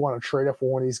really want to trade up for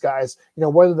one of these guys.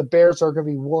 Whether the Bears are going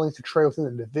to be willing to trade within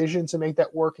the division to make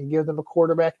that work and give them a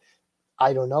quarterback,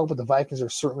 I don't know. But the Vikings are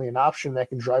certainly an option that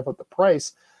can drive up the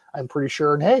price, I'm pretty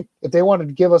sure. And hey, if they wanted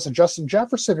to give us a Justin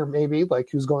Jefferson or maybe like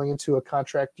who's going into a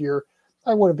contract year,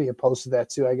 I wouldn't be opposed to that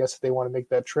too, I guess, if they want to make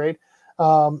that trade.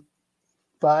 But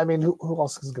I mean, who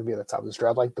else is going to be at the top of this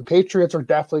draft? Like the Patriots are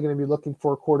definitely going to be looking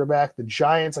for a quarterback. The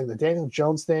Giants, like the Daniel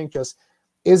Jones thing, just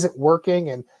isn't working,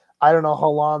 and I don't know how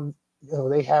long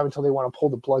they have until they want to pull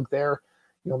the plug there.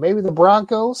 Maybe the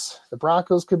Broncos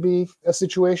could be a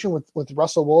situation with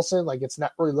Russell Wilson. Like it's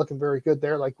not really looking very good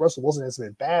there. Like Russell Wilson hasn't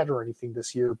been bad or anything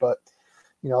this year, but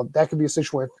that could be a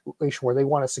situation where they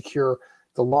want to secure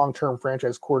the long-term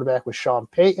franchise quarterback with Sean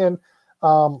Payton.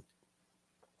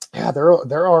 Yeah,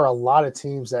 there are a lot of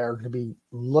teams that are going to be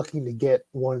looking to get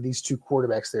one of these two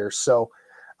quarterbacks there. So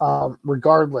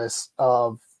regardless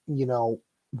of,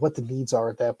 what the needs are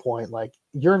at that point, like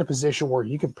you're in a position where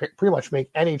you can pretty much make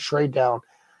any trade down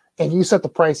and you set the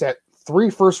price at 3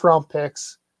 first-round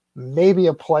picks, maybe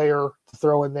a player to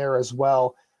throw in there as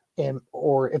well.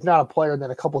 Or if not a player,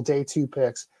 then a couple day 2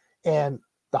 picks. And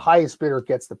the highest bidder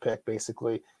gets the pick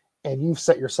basically. And you've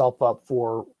set yourself up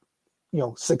for,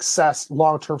 success,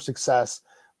 long-term success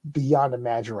beyond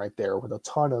imagine right there with a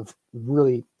ton of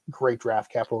really great draft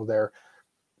capital there.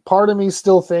 Part of me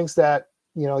still thinks that,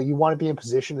 you want to be in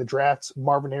position to draft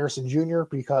Marvin Harrison Jr.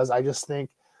 because I just think,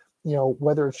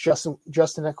 whether it's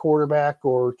Justin at quarterback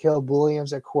or Caleb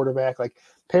Williams at quarterback, like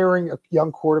pairing a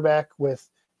young quarterback with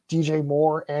DJ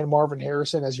Moore and Marvin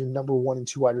Harrison as your number 1 and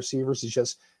 2 wide receivers is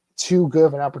just too good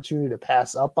of an opportunity to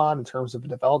pass up on in terms of a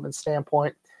development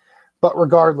standpoint. But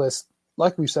regardless,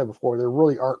 like we said before, there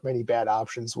really aren't many bad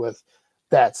options with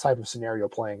that type of scenario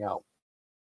playing out.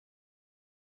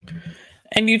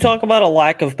 And you talk about a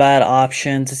lack of bad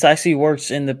options. This actually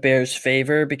works in the Bears'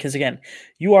 favor because, again,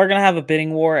 you are going to have a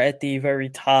bidding war at the very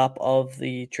top of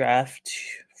the draft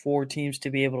for teams to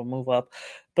be able to move up.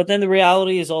 But then the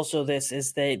reality is also this,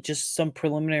 is that just some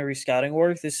preliminary scouting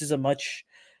work, this is a much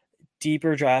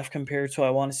deeper draft compared to, I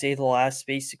want to say, the last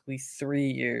basically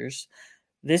 3 years.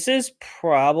 This is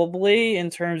probably, in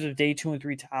terms of day 2 and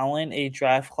 3 talent, a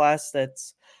draft class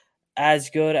that's as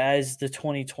good as the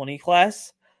 2020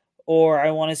 class, or I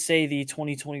want to say the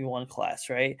 2021 class,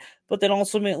 right? But then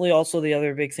ultimately, also the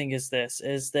other big thing is this: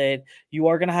 is that you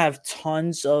are going to have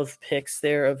tons of picks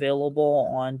there available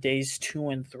on days 2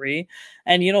 and 3,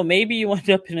 and maybe you end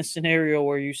up in a scenario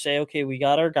where you say, okay, we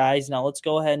got our guys, now let's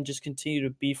go ahead and just continue to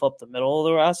beef up the middle of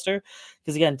the roster,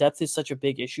 because again, depth is such a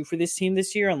big issue for this team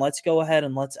this year, and let's go ahead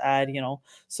and let's add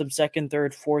some second,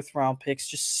 third, fourth round picks,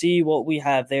 just see what we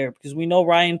have there, because we know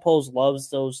Ryan Poles loves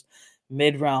those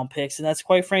mid-round picks, and that's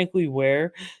quite frankly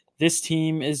where this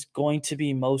team is going to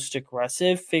be most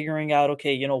aggressive, figuring out,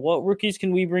 okay, what rookies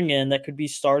can we bring in that could be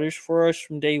starters for us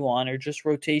from day one, or just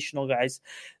rotational guys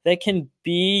that can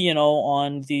be,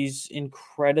 on these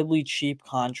incredibly cheap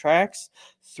contracts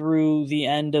through the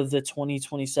end of the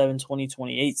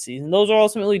 2027-2028 season. Those are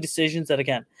ultimately decisions that,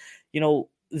 again,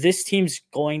 this team's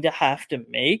going to have to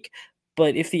make.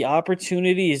 But if the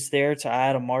opportunity is there to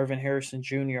add a Marvin Harrison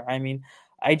Jr., I mean,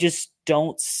 I just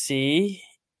don't see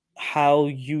how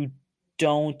you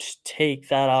don't take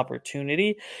that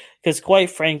opportunity, because quite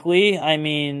frankly, I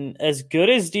mean, as good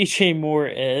as DJ Moore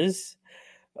is,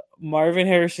 Marvin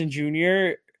Harrison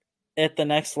Jr. at the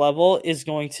next level is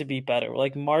going to be better.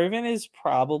 Like, Marvin is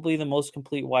probably the most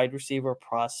complete wide receiver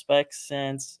prospect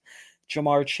since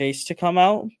Jamar Chase to come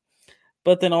out.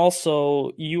 But then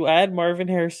also you add Marvin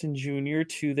Harrison Jr.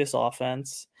 to this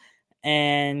offense,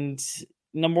 and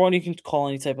number one, you can call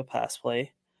any type of pass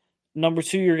play. Number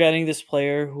two, you're getting this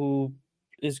player who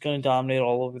is going to dominate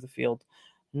all over the field.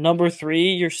 Number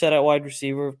three, you're set at wide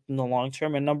receiver in the long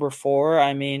term. And number four,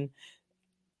 I mean,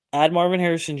 add Marvin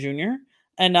Harrison Jr.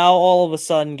 And now all of a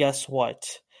sudden, guess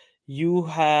what? You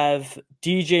have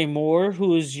DJ Moore,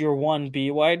 who is your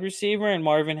 1B wide receiver, and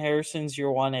Marvin Harrison's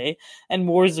your 1A. And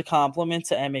Moore is a compliment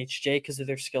to MHJ because of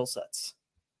their skill sets.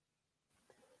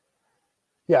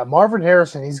 Yeah, Marvin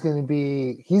Harrison, he's going to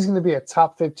be a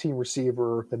top 15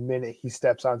 receiver the minute he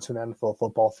steps onto an NFL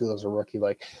football field as a rookie.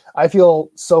 Like, I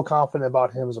feel so confident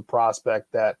about him as a prospect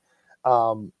that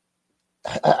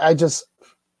I just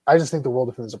think the world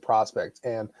of him as a prospect.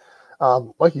 And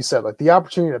like you said, like, the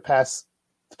opportunity to pass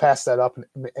that up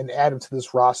and add him to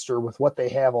this roster with what they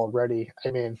have already,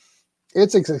 I mean,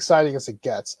 it's as exciting as it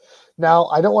gets. Now,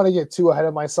 I don't want to get too ahead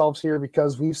of myself here,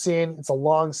 because we've seen it's a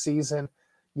long season,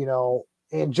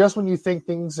 and just when you think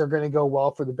things are going to go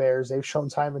well for the Bears, they've shown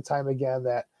time and time again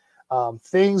that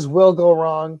things will go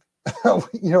wrong.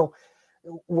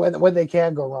 When they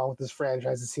can go wrong with this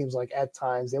franchise, it seems like at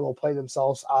times they will play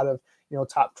themselves out of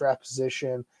top draft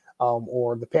position,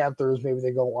 or the Panthers, maybe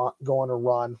they go on a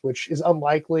run, which is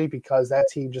unlikely because that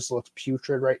team just looks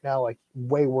putrid right now, like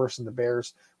way worse than the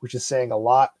Bears, which is saying a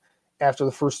lot after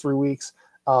the first 3 weeks.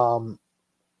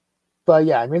 But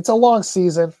yeah, I mean, it's a long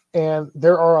season, and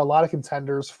there are a lot of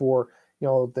contenders for,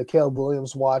 the Caleb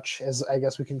Williams watch, as I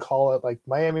guess we can call it. Like,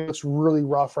 Miami looks really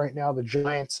rough right now. The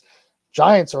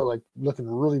Giants are like looking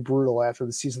really brutal after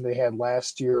the season they had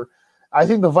last year. I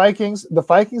think the Vikings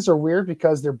are weird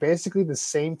because they're basically the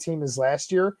same team as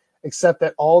last year, except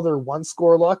that all their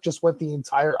one-score luck just went the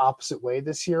entire opposite way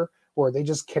this year, where they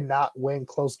just cannot win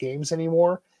close games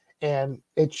anymore. And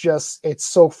it's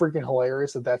so freaking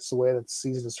hilarious that that's the way that the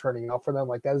season is turning out for them.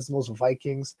 Like, that is the most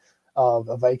Vikings of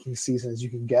a Viking season as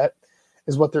you can get,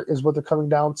 is what they're coming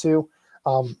down to.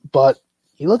 But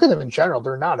you look at them in general,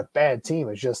 they're not a bad team.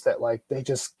 It's just that, like, they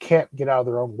just can't get out of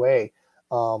their own way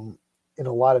in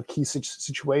a lot of key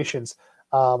situations.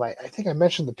 I think I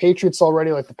mentioned the Patriots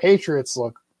already. Like, the Patriots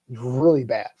look really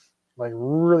bad, like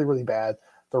really, really bad.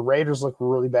 The Raiders look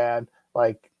really bad.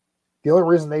 Like, the only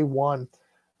reason they won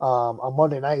on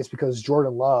Monday night is because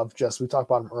Jordan Love, we talked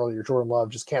about him earlier, Jordan Love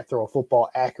just can't throw a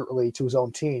football accurately to his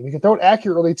own team. You can throw it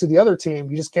accurately to the other team.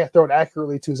 You just can't throw it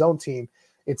accurately to his own team,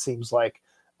 it seems like.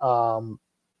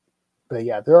 But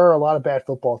yeah, there are a lot of bad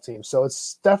football teams. So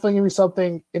it's definitely going to be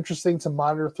something interesting to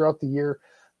monitor throughout the year.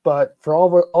 But for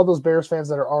all those Bears fans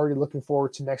that are already looking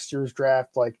forward to next year's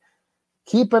draft, like,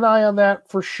 keep an eye on that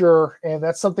for sure. And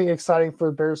that's something exciting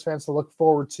for Bears fans to look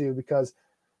forward to, because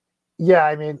yeah,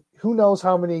 I mean, who knows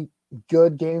how many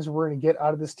good games we're going to get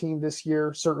out of this team this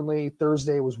year. Certainly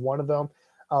Thursday was one of them.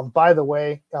 By the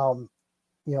way,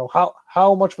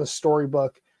 how much of a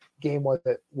storybook game was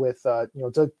it with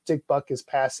Dick Butkus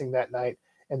passing that night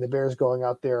and the Bears going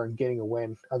out there and getting a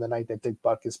win on the night that Dick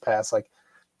Butkus passed? Like,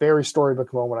 very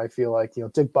storybook moment. I feel like,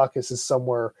 Dick Butkus is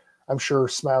somewhere, I'm sure,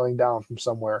 smiling down from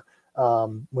somewhere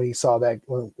when he saw that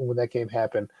when that game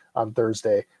happened on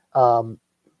Thursday.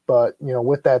 But,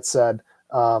 with that said,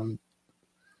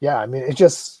 yeah, I mean, it's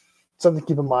just something to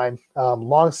keep in mind.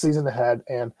 Long season ahead.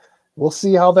 And we'll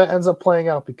see how that ends up playing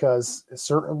out, because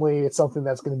certainly it's something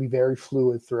that's going to be very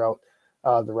fluid throughout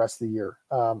the rest of the year.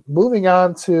 Moving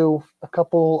on to a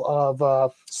couple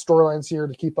of storylines here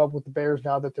to keep up with the Bears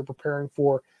now that they're preparing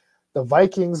for the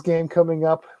Vikings game coming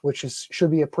up, which should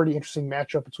be a pretty interesting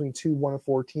matchup between two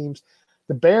 1-4 teams.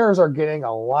 The Bears are getting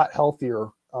a lot healthier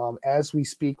as we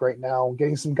speak right now,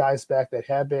 getting some guys back that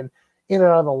have been in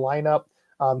and out of the lineup.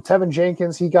 Tevin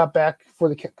Jenkins, he got back for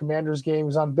the Commanders game. He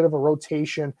was on a bit of a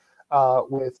rotation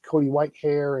with Cody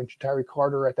Whitehair and Ja'Tyre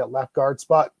Carter at that left guard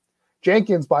spot.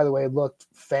 Jenkins, by the way, looked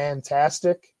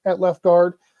fantastic at left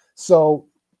guard. So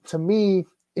to me,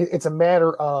 it's a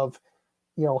matter of,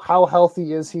 how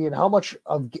healthy is he and how much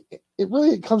of it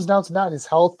really comes down to not his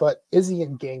health, but is he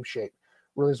in game shape?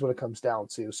 Really is what it comes down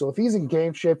to. So if he's in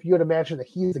game shape, you would imagine that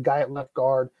he's the guy at left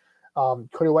guard. Cody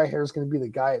Whitehair is going to be the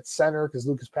guy at center because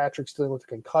Lucas Patrick's dealing with a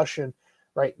concussion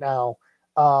right now.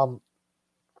 But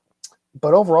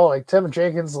overall, like Tevin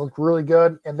Jenkins looked really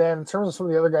good. And then in terms of some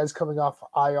of the other guys coming off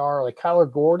IR, like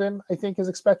Kyler Gordon, I think is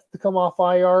expected to come off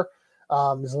IR.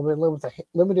 He's a little bit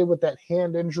limited with that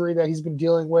hand injury that he's been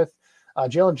dealing with.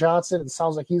 Jalen Johnson, it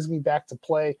sounds like he's going to be back to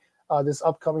play this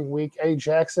upcoming week. Eddie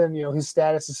Jackson, his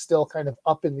status is still kind of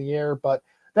up in the air, but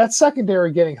that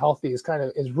secondary getting healthy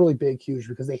is really big, huge,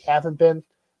 because they haven't been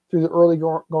through the early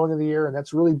going of the year, and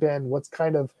that's really been what's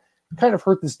kind of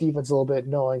hurt this defense a little bit,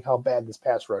 knowing how bad this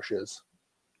pass rush is.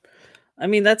 I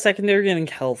mean, that secondary getting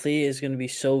healthy is going to be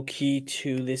so key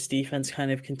to this defense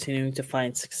kind of continuing to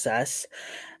find success.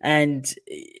 And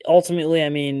ultimately, I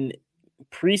mean,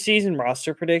 preseason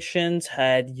roster predictions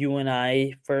had you and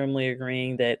I firmly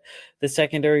agreeing that the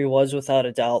secondary was without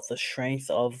a doubt the strength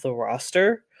of the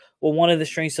roster. Well, one of the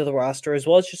strengths of the roster, as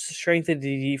well as just the strength of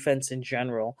the defense in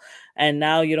general. And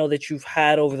now, that you've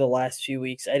had over the last few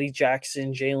weeks, Eddie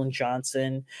Jackson, Jalen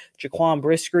Johnson, Jaquan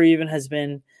Brisker even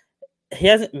he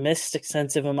hasn't missed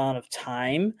extensive amount of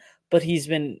time, but he's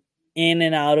been in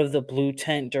and out of the blue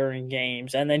tent during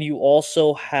games. And then you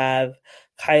also have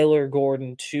Kyler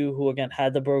Gordon too, who again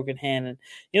had the broken hand.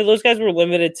 And, those guys were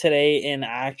limited today in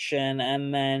action.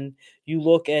 And then you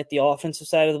look at the offensive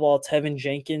side of the ball, Tevin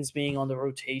Jenkins being on the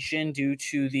rotation due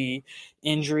to the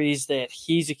injuries that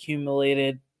he's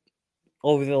accumulated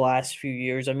over the last few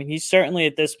years. I mean, he's certainly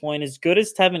at this point, as good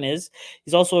as Tevin is,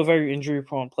 he's also a very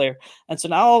injury-prone player. And so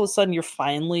now all of a sudden you're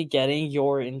finally getting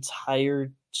your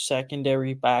entire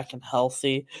secondary back and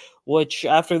healthy, which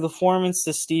after the performance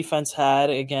this defense had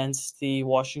against the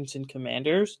Washington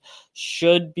Commanders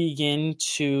should begin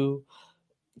to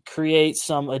create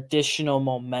some additional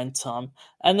momentum.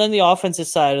 And then the offensive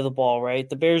side of the ball, right?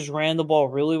 The Bears ran the ball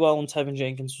really well when Tevin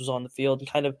Jenkins was on the field,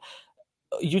 and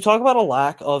you talk about a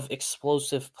lack of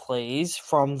explosive plays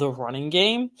from the running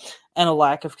game and a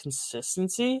lack of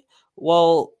consistency.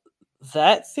 Well,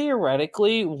 that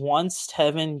theoretically, once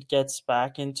Tevin gets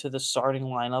back into the starting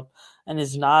lineup and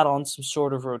is not on some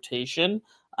sort of rotation,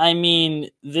 I mean,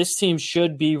 this team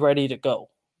should be ready to go.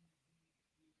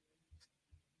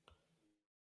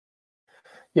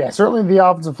 Yeah, certainly the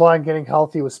offensive line getting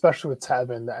healthy, especially with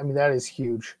Tevin. I mean, that is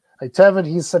huge. Like Tevin,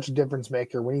 he's such a difference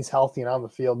maker when he's healthy and on the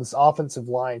field. This offensive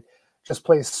line just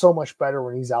plays so much better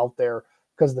when he's out there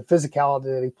because of the physicality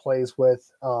that he plays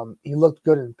with. He looked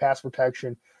good in pass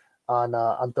protection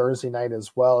on Thursday night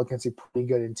as well against a pretty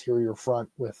good interior front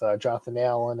with Jonathan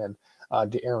Allen and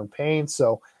De'Aaron Payne.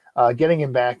 So getting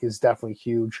him back is definitely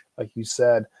huge, like you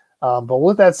said. But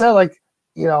with that said,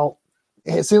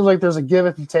 it seems like there's a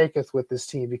giveth and taketh with this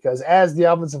team because as the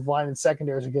offensive line and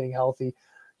secondaries are getting healthy,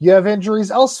 you have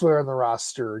injuries elsewhere in the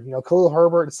roster. Khalil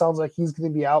Herbert, it sounds like he's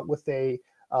going to be out with a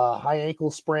high ankle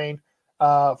sprain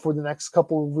for the next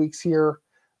couple of weeks here.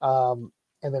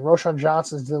 And then Roschon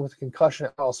Johnson is dealing with a concussion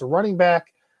as well. So running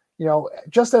back,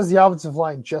 just as the offensive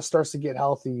line just starts to get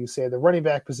healthy, you say the running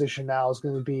back position now is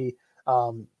going to be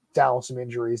down with some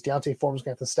injuries. Deontay Foreman's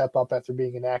going to have to step up after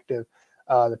being inactive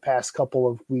the past couple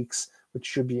of weeks, which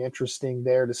should be interesting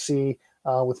there to see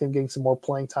with him getting some more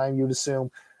playing time, you'd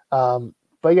assume.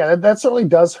 But yeah, that certainly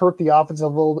does hurt the offense a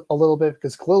little bit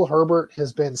because Khalil Herbert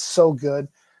has been so good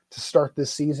to start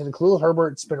this season. Khalil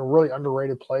Herbert's been a really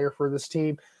underrated player for this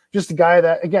team. Just a guy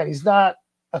that, again, he's not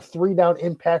a 3-down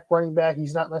impact running back.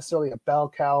 He's not necessarily a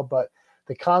bell cow, but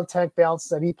the contact balance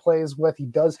that he plays with, he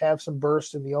does have some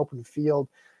burst in the open field.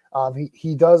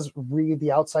 He does read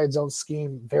the outside zone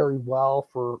scheme very well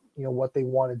for what they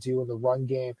want to do in the run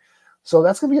game. So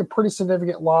that's going to be a pretty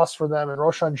significant loss for them. And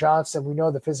Roschon Johnson, we know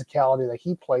the physicality that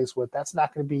he plays with. That's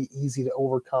not going to be easy to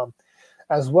overcome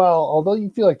as well, although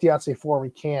you feel like Deontay Foreman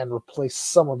can replace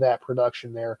some of that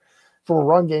production there. from a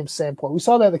run game standpoint. We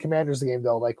saw that in the Commanders game,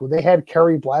 though. Like, when they had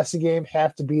Kerry Blasingame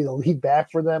have to be the lead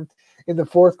back for them in the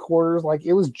fourth quarters, like,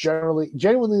 it was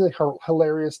genuinely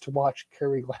hilarious to watch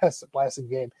Kerry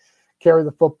Blasingame carry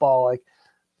the football. Like,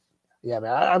 yeah,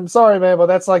 man, I'm sorry, man, but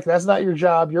that's not your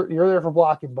job. You're there for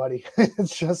blocking, buddy.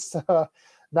 It's just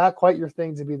not quite your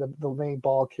thing to be the main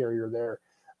ball carrier there.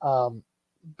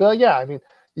 But yeah, I mean,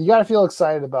 you got to feel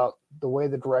excited about the way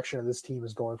the direction of this team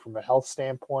is going from a health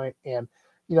standpoint. And,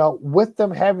 with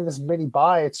them having this mini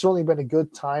bye, it's certainly been a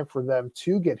good time for them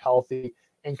to get healthy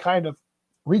and kind of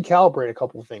recalibrate a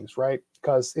couple of things, right?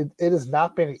 Because it has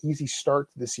not been an easy start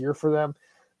this year for them.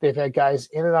 They've had guys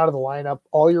in and out of the lineup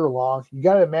all year long. You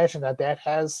got to imagine that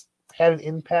has had an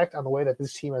impact on the way that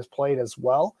this team has played as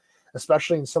well,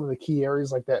 especially in some of the key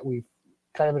areas like that we've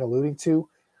kind of been alluding to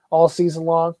all season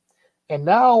long. And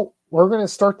now we're going to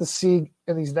start to see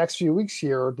in these next few weeks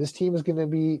here, this team is going to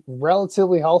be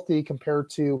relatively healthy compared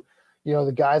to,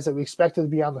 the guys that we expected to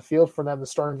be on the field for them. The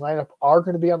starting lineup are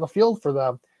going to be on the field for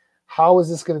them. How is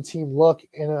this going to team look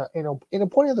in a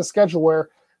point of the schedule where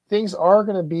things are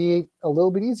going to be a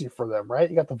little bit easier for them, right?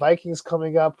 You got the Vikings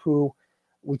coming up, who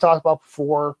we talked about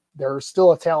before. They're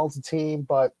still a talented team,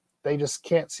 but they just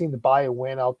can't seem to buy a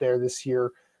win out there this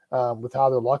year with how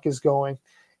their luck is going.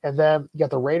 And then you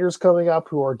got the Raiders coming up,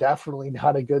 who are definitely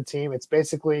not a good team. It's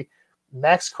basically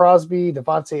Max Crosby,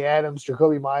 Devontae Adams,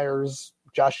 Jacoby Myers,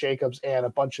 Josh Jacobs, and a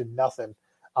bunch of nothing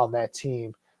on that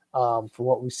team. From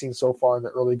what we've seen so far in the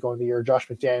early going of the year, Josh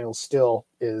McDaniels still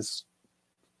is,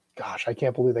 gosh, I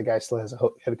can't believe that guy still has a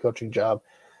head coaching job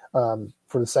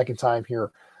for the second time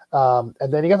here. And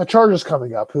then you got the Chargers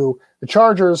coming up, who the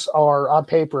Chargers are on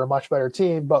paper a much better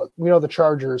team, but we know the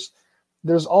Chargers,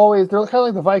 they're kind of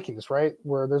like the Vikings, right?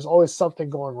 Where there's always something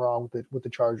going wrong with the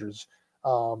Chargers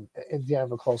in the end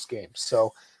of a close game.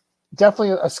 So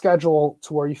definitely a schedule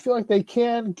to where you feel like they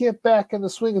can get back in the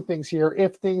swing of things here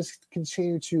if things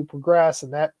continue to progress.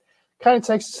 And that kind of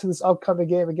takes us to this upcoming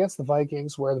game against the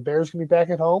Vikings, where the Bears can be back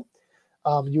at home.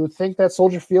 You would think that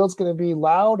Soldier Field's going to be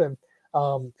loud and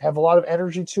have a lot of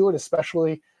energy to it,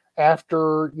 especially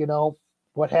after,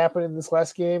 what happened in this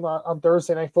last game on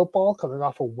Thursday Night Football, coming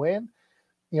off a win.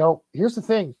 Here's the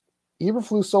thing.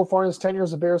 Eberflus so far in his tenure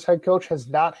as a Bears head coach has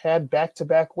not had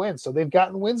back-to-back wins. So they've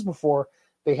gotten wins before.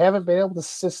 They haven't been able to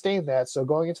sustain that. So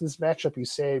going into this matchup, you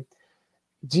say,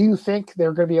 do you think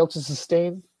they're going to be able to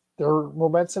sustain their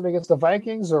momentum against the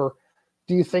Vikings, or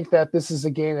do you think that this is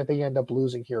a game that they end up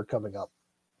losing here coming up?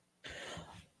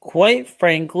 Quite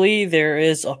frankly, there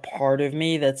is a part of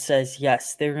me that says,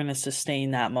 yes, they're going to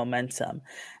sustain that momentum.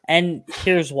 And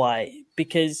here's why.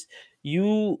 Because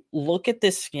you look at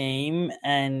this game,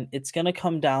 and it's going to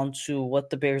come down to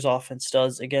what the Bears offense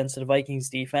does against the Vikings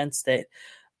defense that,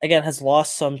 again, has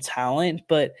lost some talent,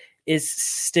 but is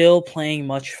still playing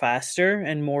much faster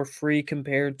and more free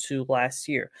compared to last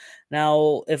year.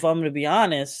 Now, if I'm going to be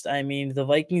honest, I mean, the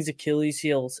Vikings' Achilles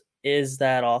heels is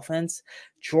that offense.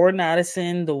 Jordan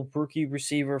Addison, the rookie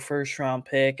receiver first-round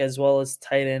pick, as well as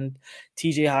tight end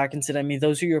TJ Hawkinson, I mean,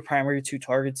 those are your primary two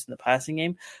targets in the passing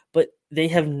game, but they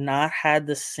have not had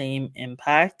the same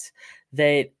impact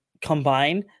that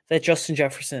combined that Justin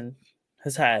Jefferson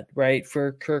has had, right,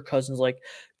 for Kirk Cousins. Like,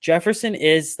 Jefferson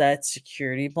is that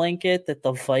security blanket that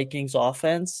the Vikings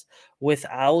offense,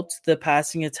 without the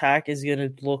passing attack, is going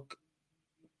to look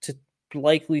to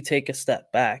likely take a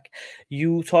step back.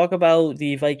 You talk about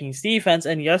the Vikings defense,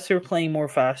 and yes, they're playing more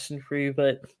fast and free,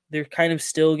 but they're kind of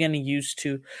still getting used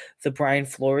to the Brian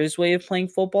Flores way of playing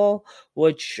football,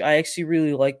 which I actually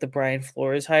really like the Brian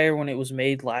Flores hire when it was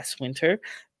made last winter.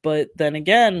 But then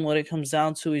again, what it comes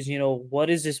down to is, what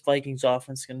is this Vikings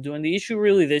offense going to do? And the issue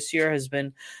really this year has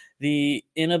been the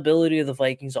inability of the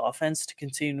Vikings offense to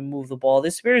continue to move the ball.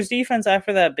 This Bears defense,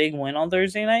 after that big win on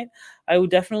Thursday night, I would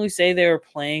definitely say they are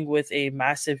playing with a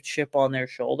massive chip on their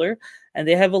shoulder, and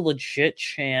they have a legit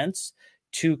chance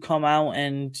to come out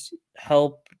and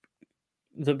help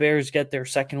the Bears get their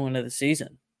second win of the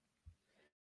season.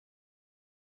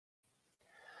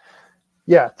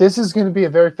 Yeah, this is going to be a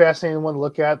very fascinating one to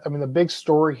look at. I mean, the big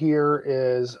story here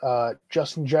is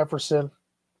Justin Jefferson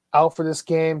out for this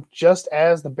game, just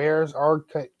as the Bears are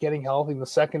getting healthy in the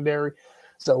secondary.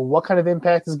 So what kind of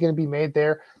impact is going to be made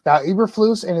there? Now,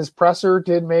 Eberflus in his presser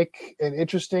did make an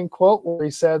interesting quote where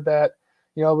he said that,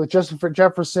 with Justin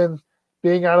Jefferson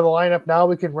being out of the lineup, now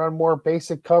we can run more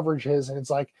basic coverages. And it's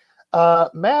like,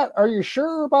 Matt, are you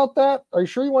sure about that? Are you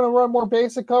sure you want to run more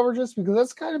basic coverages? Because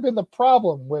that's kind of been the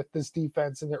problem with this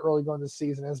defense in the early going of the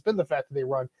season. Has been the fact that they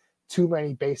run too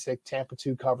many basic Tampa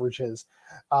 2 coverages.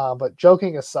 But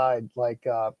joking aside, like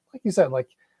you said,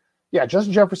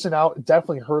 Justin Jefferson out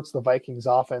definitely hurts the Vikings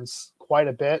offense quite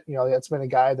a bit. That's been a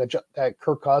guy that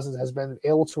Kirk Cousins has been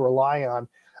able to rely on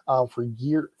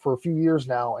for a few years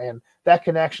now, and that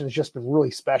connection has just been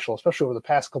really special, especially over the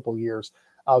past couple of years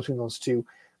between those two.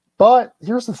 But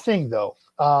here's the thing, though.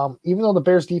 Even though the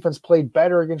Bears defense played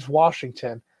better against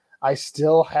Washington, I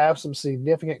still have some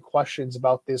significant questions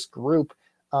about this group.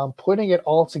 Putting it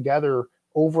all together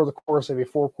over the course of a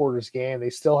 4 quarters game, they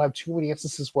still have too many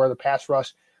instances where the pass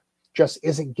rush just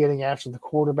isn't getting after the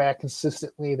quarterback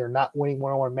consistently. They're not winning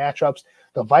one-on-one matchups.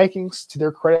 The Vikings, to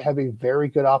their credit, have a very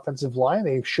good offensive line.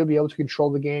 They should be able to control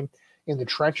the game in the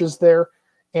trenches there.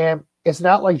 And it's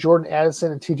not like Jordan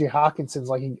Addison and TJ Hawkinson's,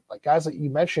 like guys like you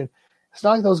mentioned. It's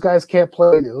not like those guys can't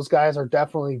play. Those guys are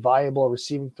definitely viable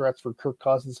receiving threats for Kirk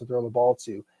Cousins to throw the ball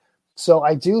to. So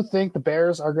I do think the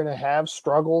Bears are going to have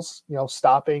struggles,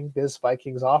 stopping this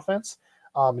Vikings offense.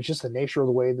 It's just the nature of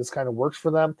the way this kind of works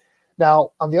for them.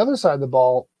 Now, on the other side of the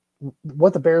ball,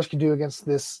 what the Bears can do against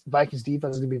this Vikings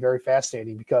defense is going to be very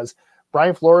fascinating because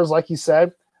Brian Flores, like you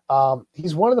said,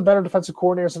 he's one of the better defensive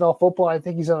coordinators in all football. I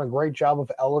think he's done a great job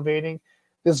of elevating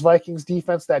this Vikings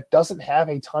defense that doesn't have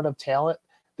a ton of talent.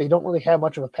 They don't really have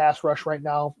much of a pass rush right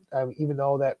now, even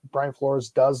though that Brian Flores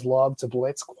does love to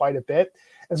blitz quite a bit.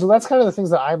 And so that's kind of the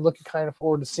things that I'm looking kind of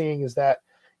forward to seeing is that,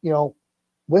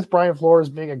 with Brian Flores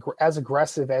being as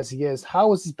aggressive as he is,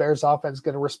 how is this Bears offense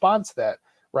going to respond to that,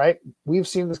 right? We've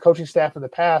seen this coaching staff in the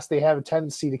past. They have a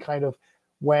tendency to kind of,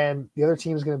 when the other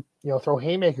team is going to, throw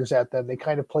haymakers at them, they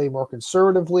kind of play more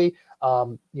conservatively.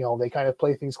 They kind of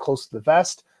play things close to the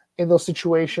vest in those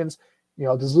situations.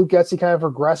 Does Luke Getsy kind of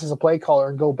regress as a play caller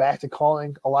and go back to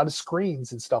calling a lot of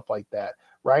screens and stuff like that,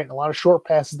 right? And a lot of short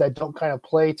passes that don't kind of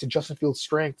play to Justin Fields'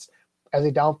 strengths as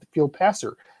a downfield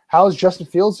passer. How is Justin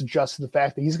Fields adjust to the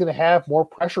fact that he's going to have more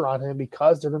pressure on him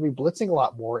because they're going to be blitzing a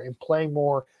lot more and playing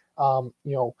more,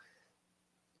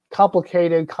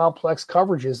 complicated, complex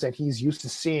coverages that he's used to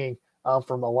seeing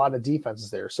from a lot of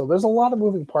defenses there. So there's a lot of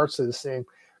moving parts to this thing.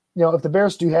 If the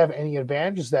Bears do have any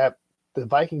advantage, is that the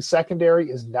Vikings secondary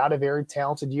is not a very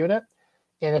talented unit.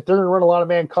 And if they're going to run a lot of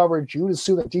man coverage, you would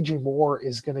assume that DJ Moore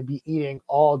is going to be eating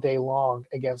all day long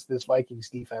against this Vikings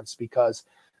defense because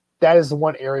that is the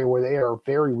one area where they are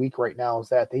very weak right now is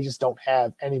that they just don't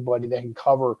have anybody that can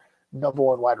cover number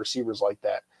one wide receivers like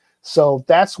that. So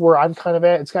that's where I'm kind of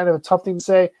at. It's kind of a tough thing to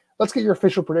say. Let's get your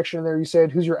official prediction in there. You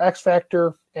said, who's your X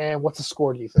factor and what's the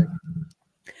score, do you think?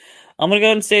 I'm going to go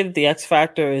ahead and say that the X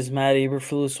factor is Matt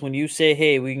Eberflus. When you say,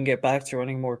 hey, we can get back to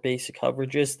running more basic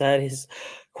coverages, that is,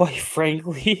 quite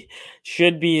frankly,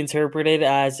 should be interpreted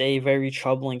as a very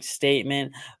troubling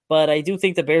statement. But I do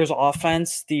think the Bears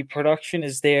offense, the production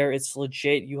is there. It's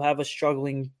legit. You have a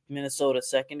struggling Minnesota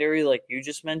secondary, like you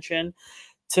just mentioned.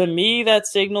 To me, that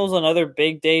signals another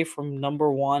big day from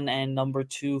number 1 and number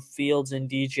 2 Fields and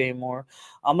DJ Moore.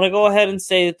 I'm going to go ahead and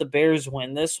say that the Bears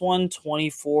win this one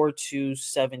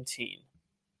 24-17.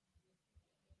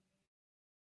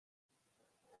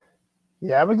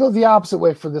 Yeah, I'm going to go the opposite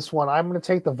way for this one. I'm going to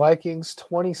take the Vikings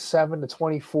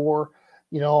 27-24.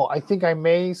 I think I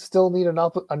may still need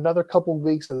another couple of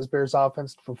weeks of this Bears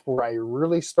offense before I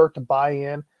really start to buy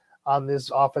in on this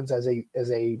offense as a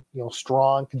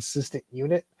strong, consistent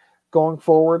unit going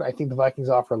forward. I think the Vikings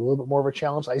offer a little bit more of a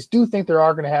challenge. I do think they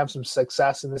are going to have some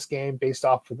success in this game based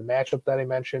off of the matchup that I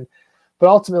mentioned. But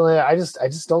ultimately, I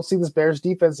just don't see this Bears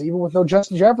defense, even with no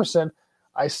Justin Jefferson,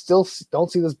 I still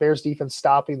don't see this Bears defense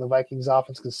stopping the Vikings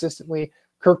offense consistently.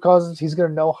 Kirk Cousins, he's going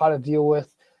to know how to deal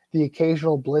with the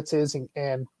occasional blitzes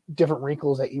and different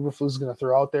wrinkles that Eberflus is going to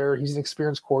throw out there. He's an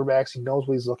experienced quarterback. So he knows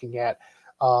what he's looking at.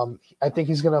 I think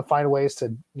he's going to find ways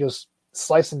to just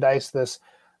slice and dice this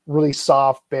really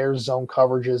soft Bears zone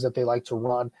coverages that they like to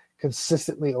run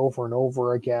consistently over and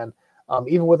over again.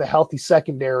 Even with a healthy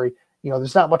secondary,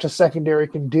 there's not much a secondary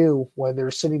can do when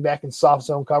they're sitting back in soft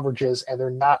zone coverages and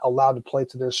they're not allowed to play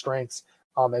to their strengths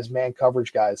as man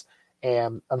coverage guys.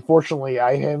 And unfortunately,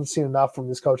 I haven't seen enough from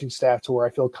this coaching staff to where I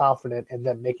feel confident in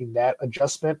them making that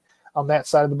adjustment on that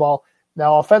side of the ball.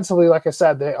 Now, offensively, like I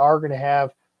said, they are going to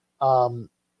have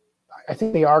I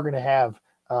think they are going to have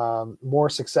more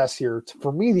success here.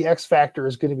 For me, the X factor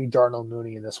is going to be Darnell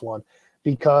Mooney in this one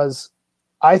because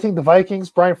I think the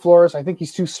Vikings, Brian Flores, I think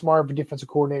he's too smart of a defensive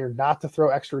coordinator not to throw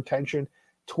extra attention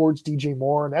towards DJ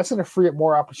Moore, and that's going to free up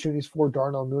more opportunities for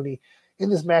Darnell Mooney in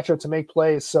this matchup to make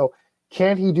plays. So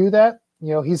can he do that?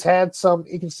 He's had some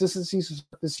inconsistencies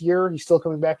this year. He's still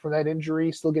coming back from that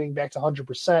injury, still getting back to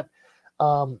 100%.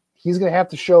 He's going to have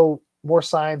to show more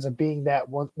signs of being that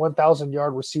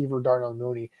 1,000-yard receiver, Darnell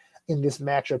Mooney, in this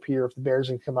matchup here if the Bears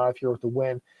can come out of here with a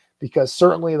win. Because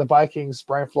certainly the Vikings,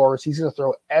 Brian Flores, he's going to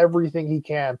throw everything he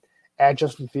can at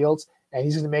Justin Fields, and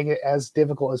he's going to make it as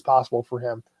difficult as possible for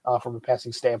him from a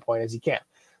passing standpoint as he can.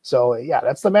 So, yeah,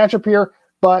 that's the matchup here.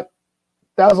 But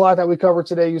that was a lot that we covered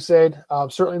today, you said.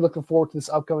 Certainly looking forward to this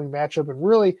upcoming matchup. And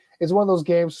really, it's one of those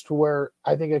games to where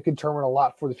I think it could determine a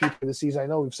lot for the future of the season. I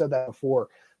know we've said that before,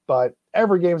 but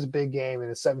every game is a big game in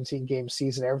a 17-game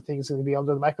season. Everything is going to be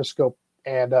under the microscope.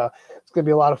 And it's going to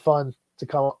be a lot of fun to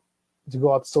go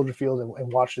out to Soldier Field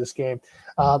and watch this game.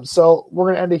 So we're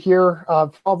going to end it here.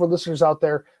 For all of our listeners out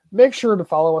there, make sure to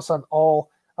follow us on all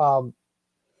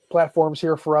platforms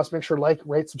here for us. Make sure to like,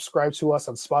 rate, subscribe to us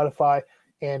on Spotify.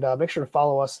 And make sure to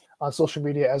follow us on social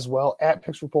media as well, at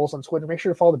Picks for Polls on Twitter. Make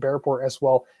sure to follow the Bear Report as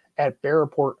well, at Bear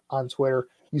Report on Twitter.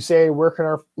 You say, where can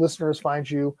our listeners find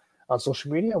you on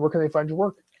social media? Where can they find your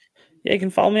work? Yeah, you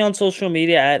can follow me on social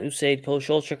media at Usaid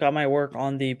Koshul. Check out my work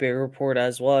on the Bear Report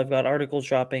as well. I've got articles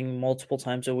dropping multiple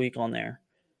times a week on there.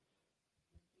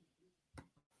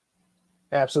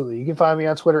 Absolutely. You can find me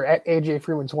on Twitter at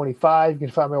AJFreeman25. You can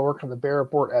find my work on the Bear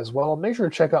Report as well. Make sure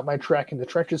to check out my Track in the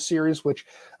Trenches series, which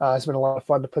has been a lot of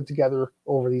fun to put together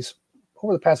over the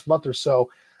past month or so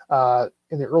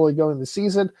in the early going of the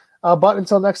season. But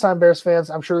until next time, Bears fans,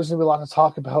 I'm sure there's going to be a lot to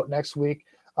talk about next week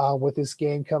with this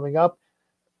game coming up.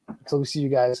 Until we see you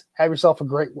guys, have yourself a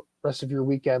great rest of your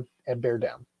weekend and bear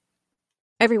down.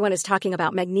 Everyone is talking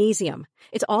about magnesium.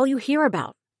 It's all you hear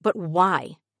about. But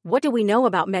why? What do we know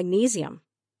about magnesium?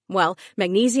 Well,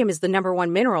 magnesium is the number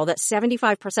one mineral that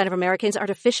 75% of Americans are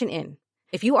deficient in.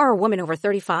 If you are a woman over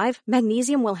 35,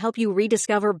 magnesium will help you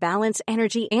rediscover balance,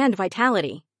 energy, and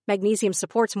vitality. Magnesium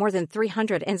supports more than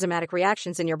 300 enzymatic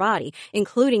reactions in your body,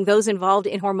 including those involved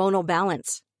in hormonal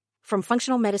balance. From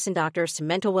functional medicine doctors to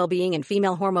mental well-being and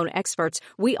female hormone experts,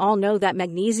 we all know that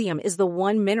magnesium is the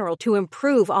one mineral to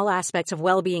improve all aspects of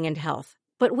well-being and health.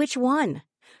 But which one?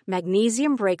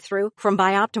 Magnesium Breakthrough from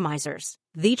Bioptimizers,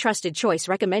 the trusted choice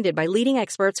recommended by leading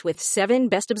experts with 7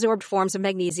 best-absorbed forms of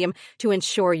magnesium to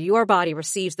ensure your body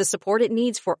receives the support it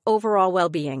needs for overall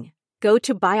well-being. Go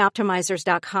to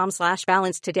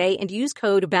bioptimizers.com/balance today and use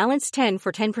code BALANCE10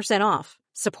 for 10% off.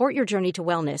 Support your journey to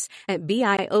wellness at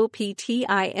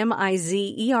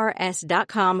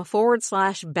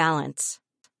bioptimizers.com/balance.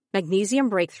 Magnesium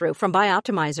Breakthrough from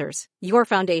Bioptimizers, your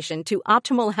foundation to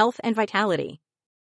optimal health and vitality.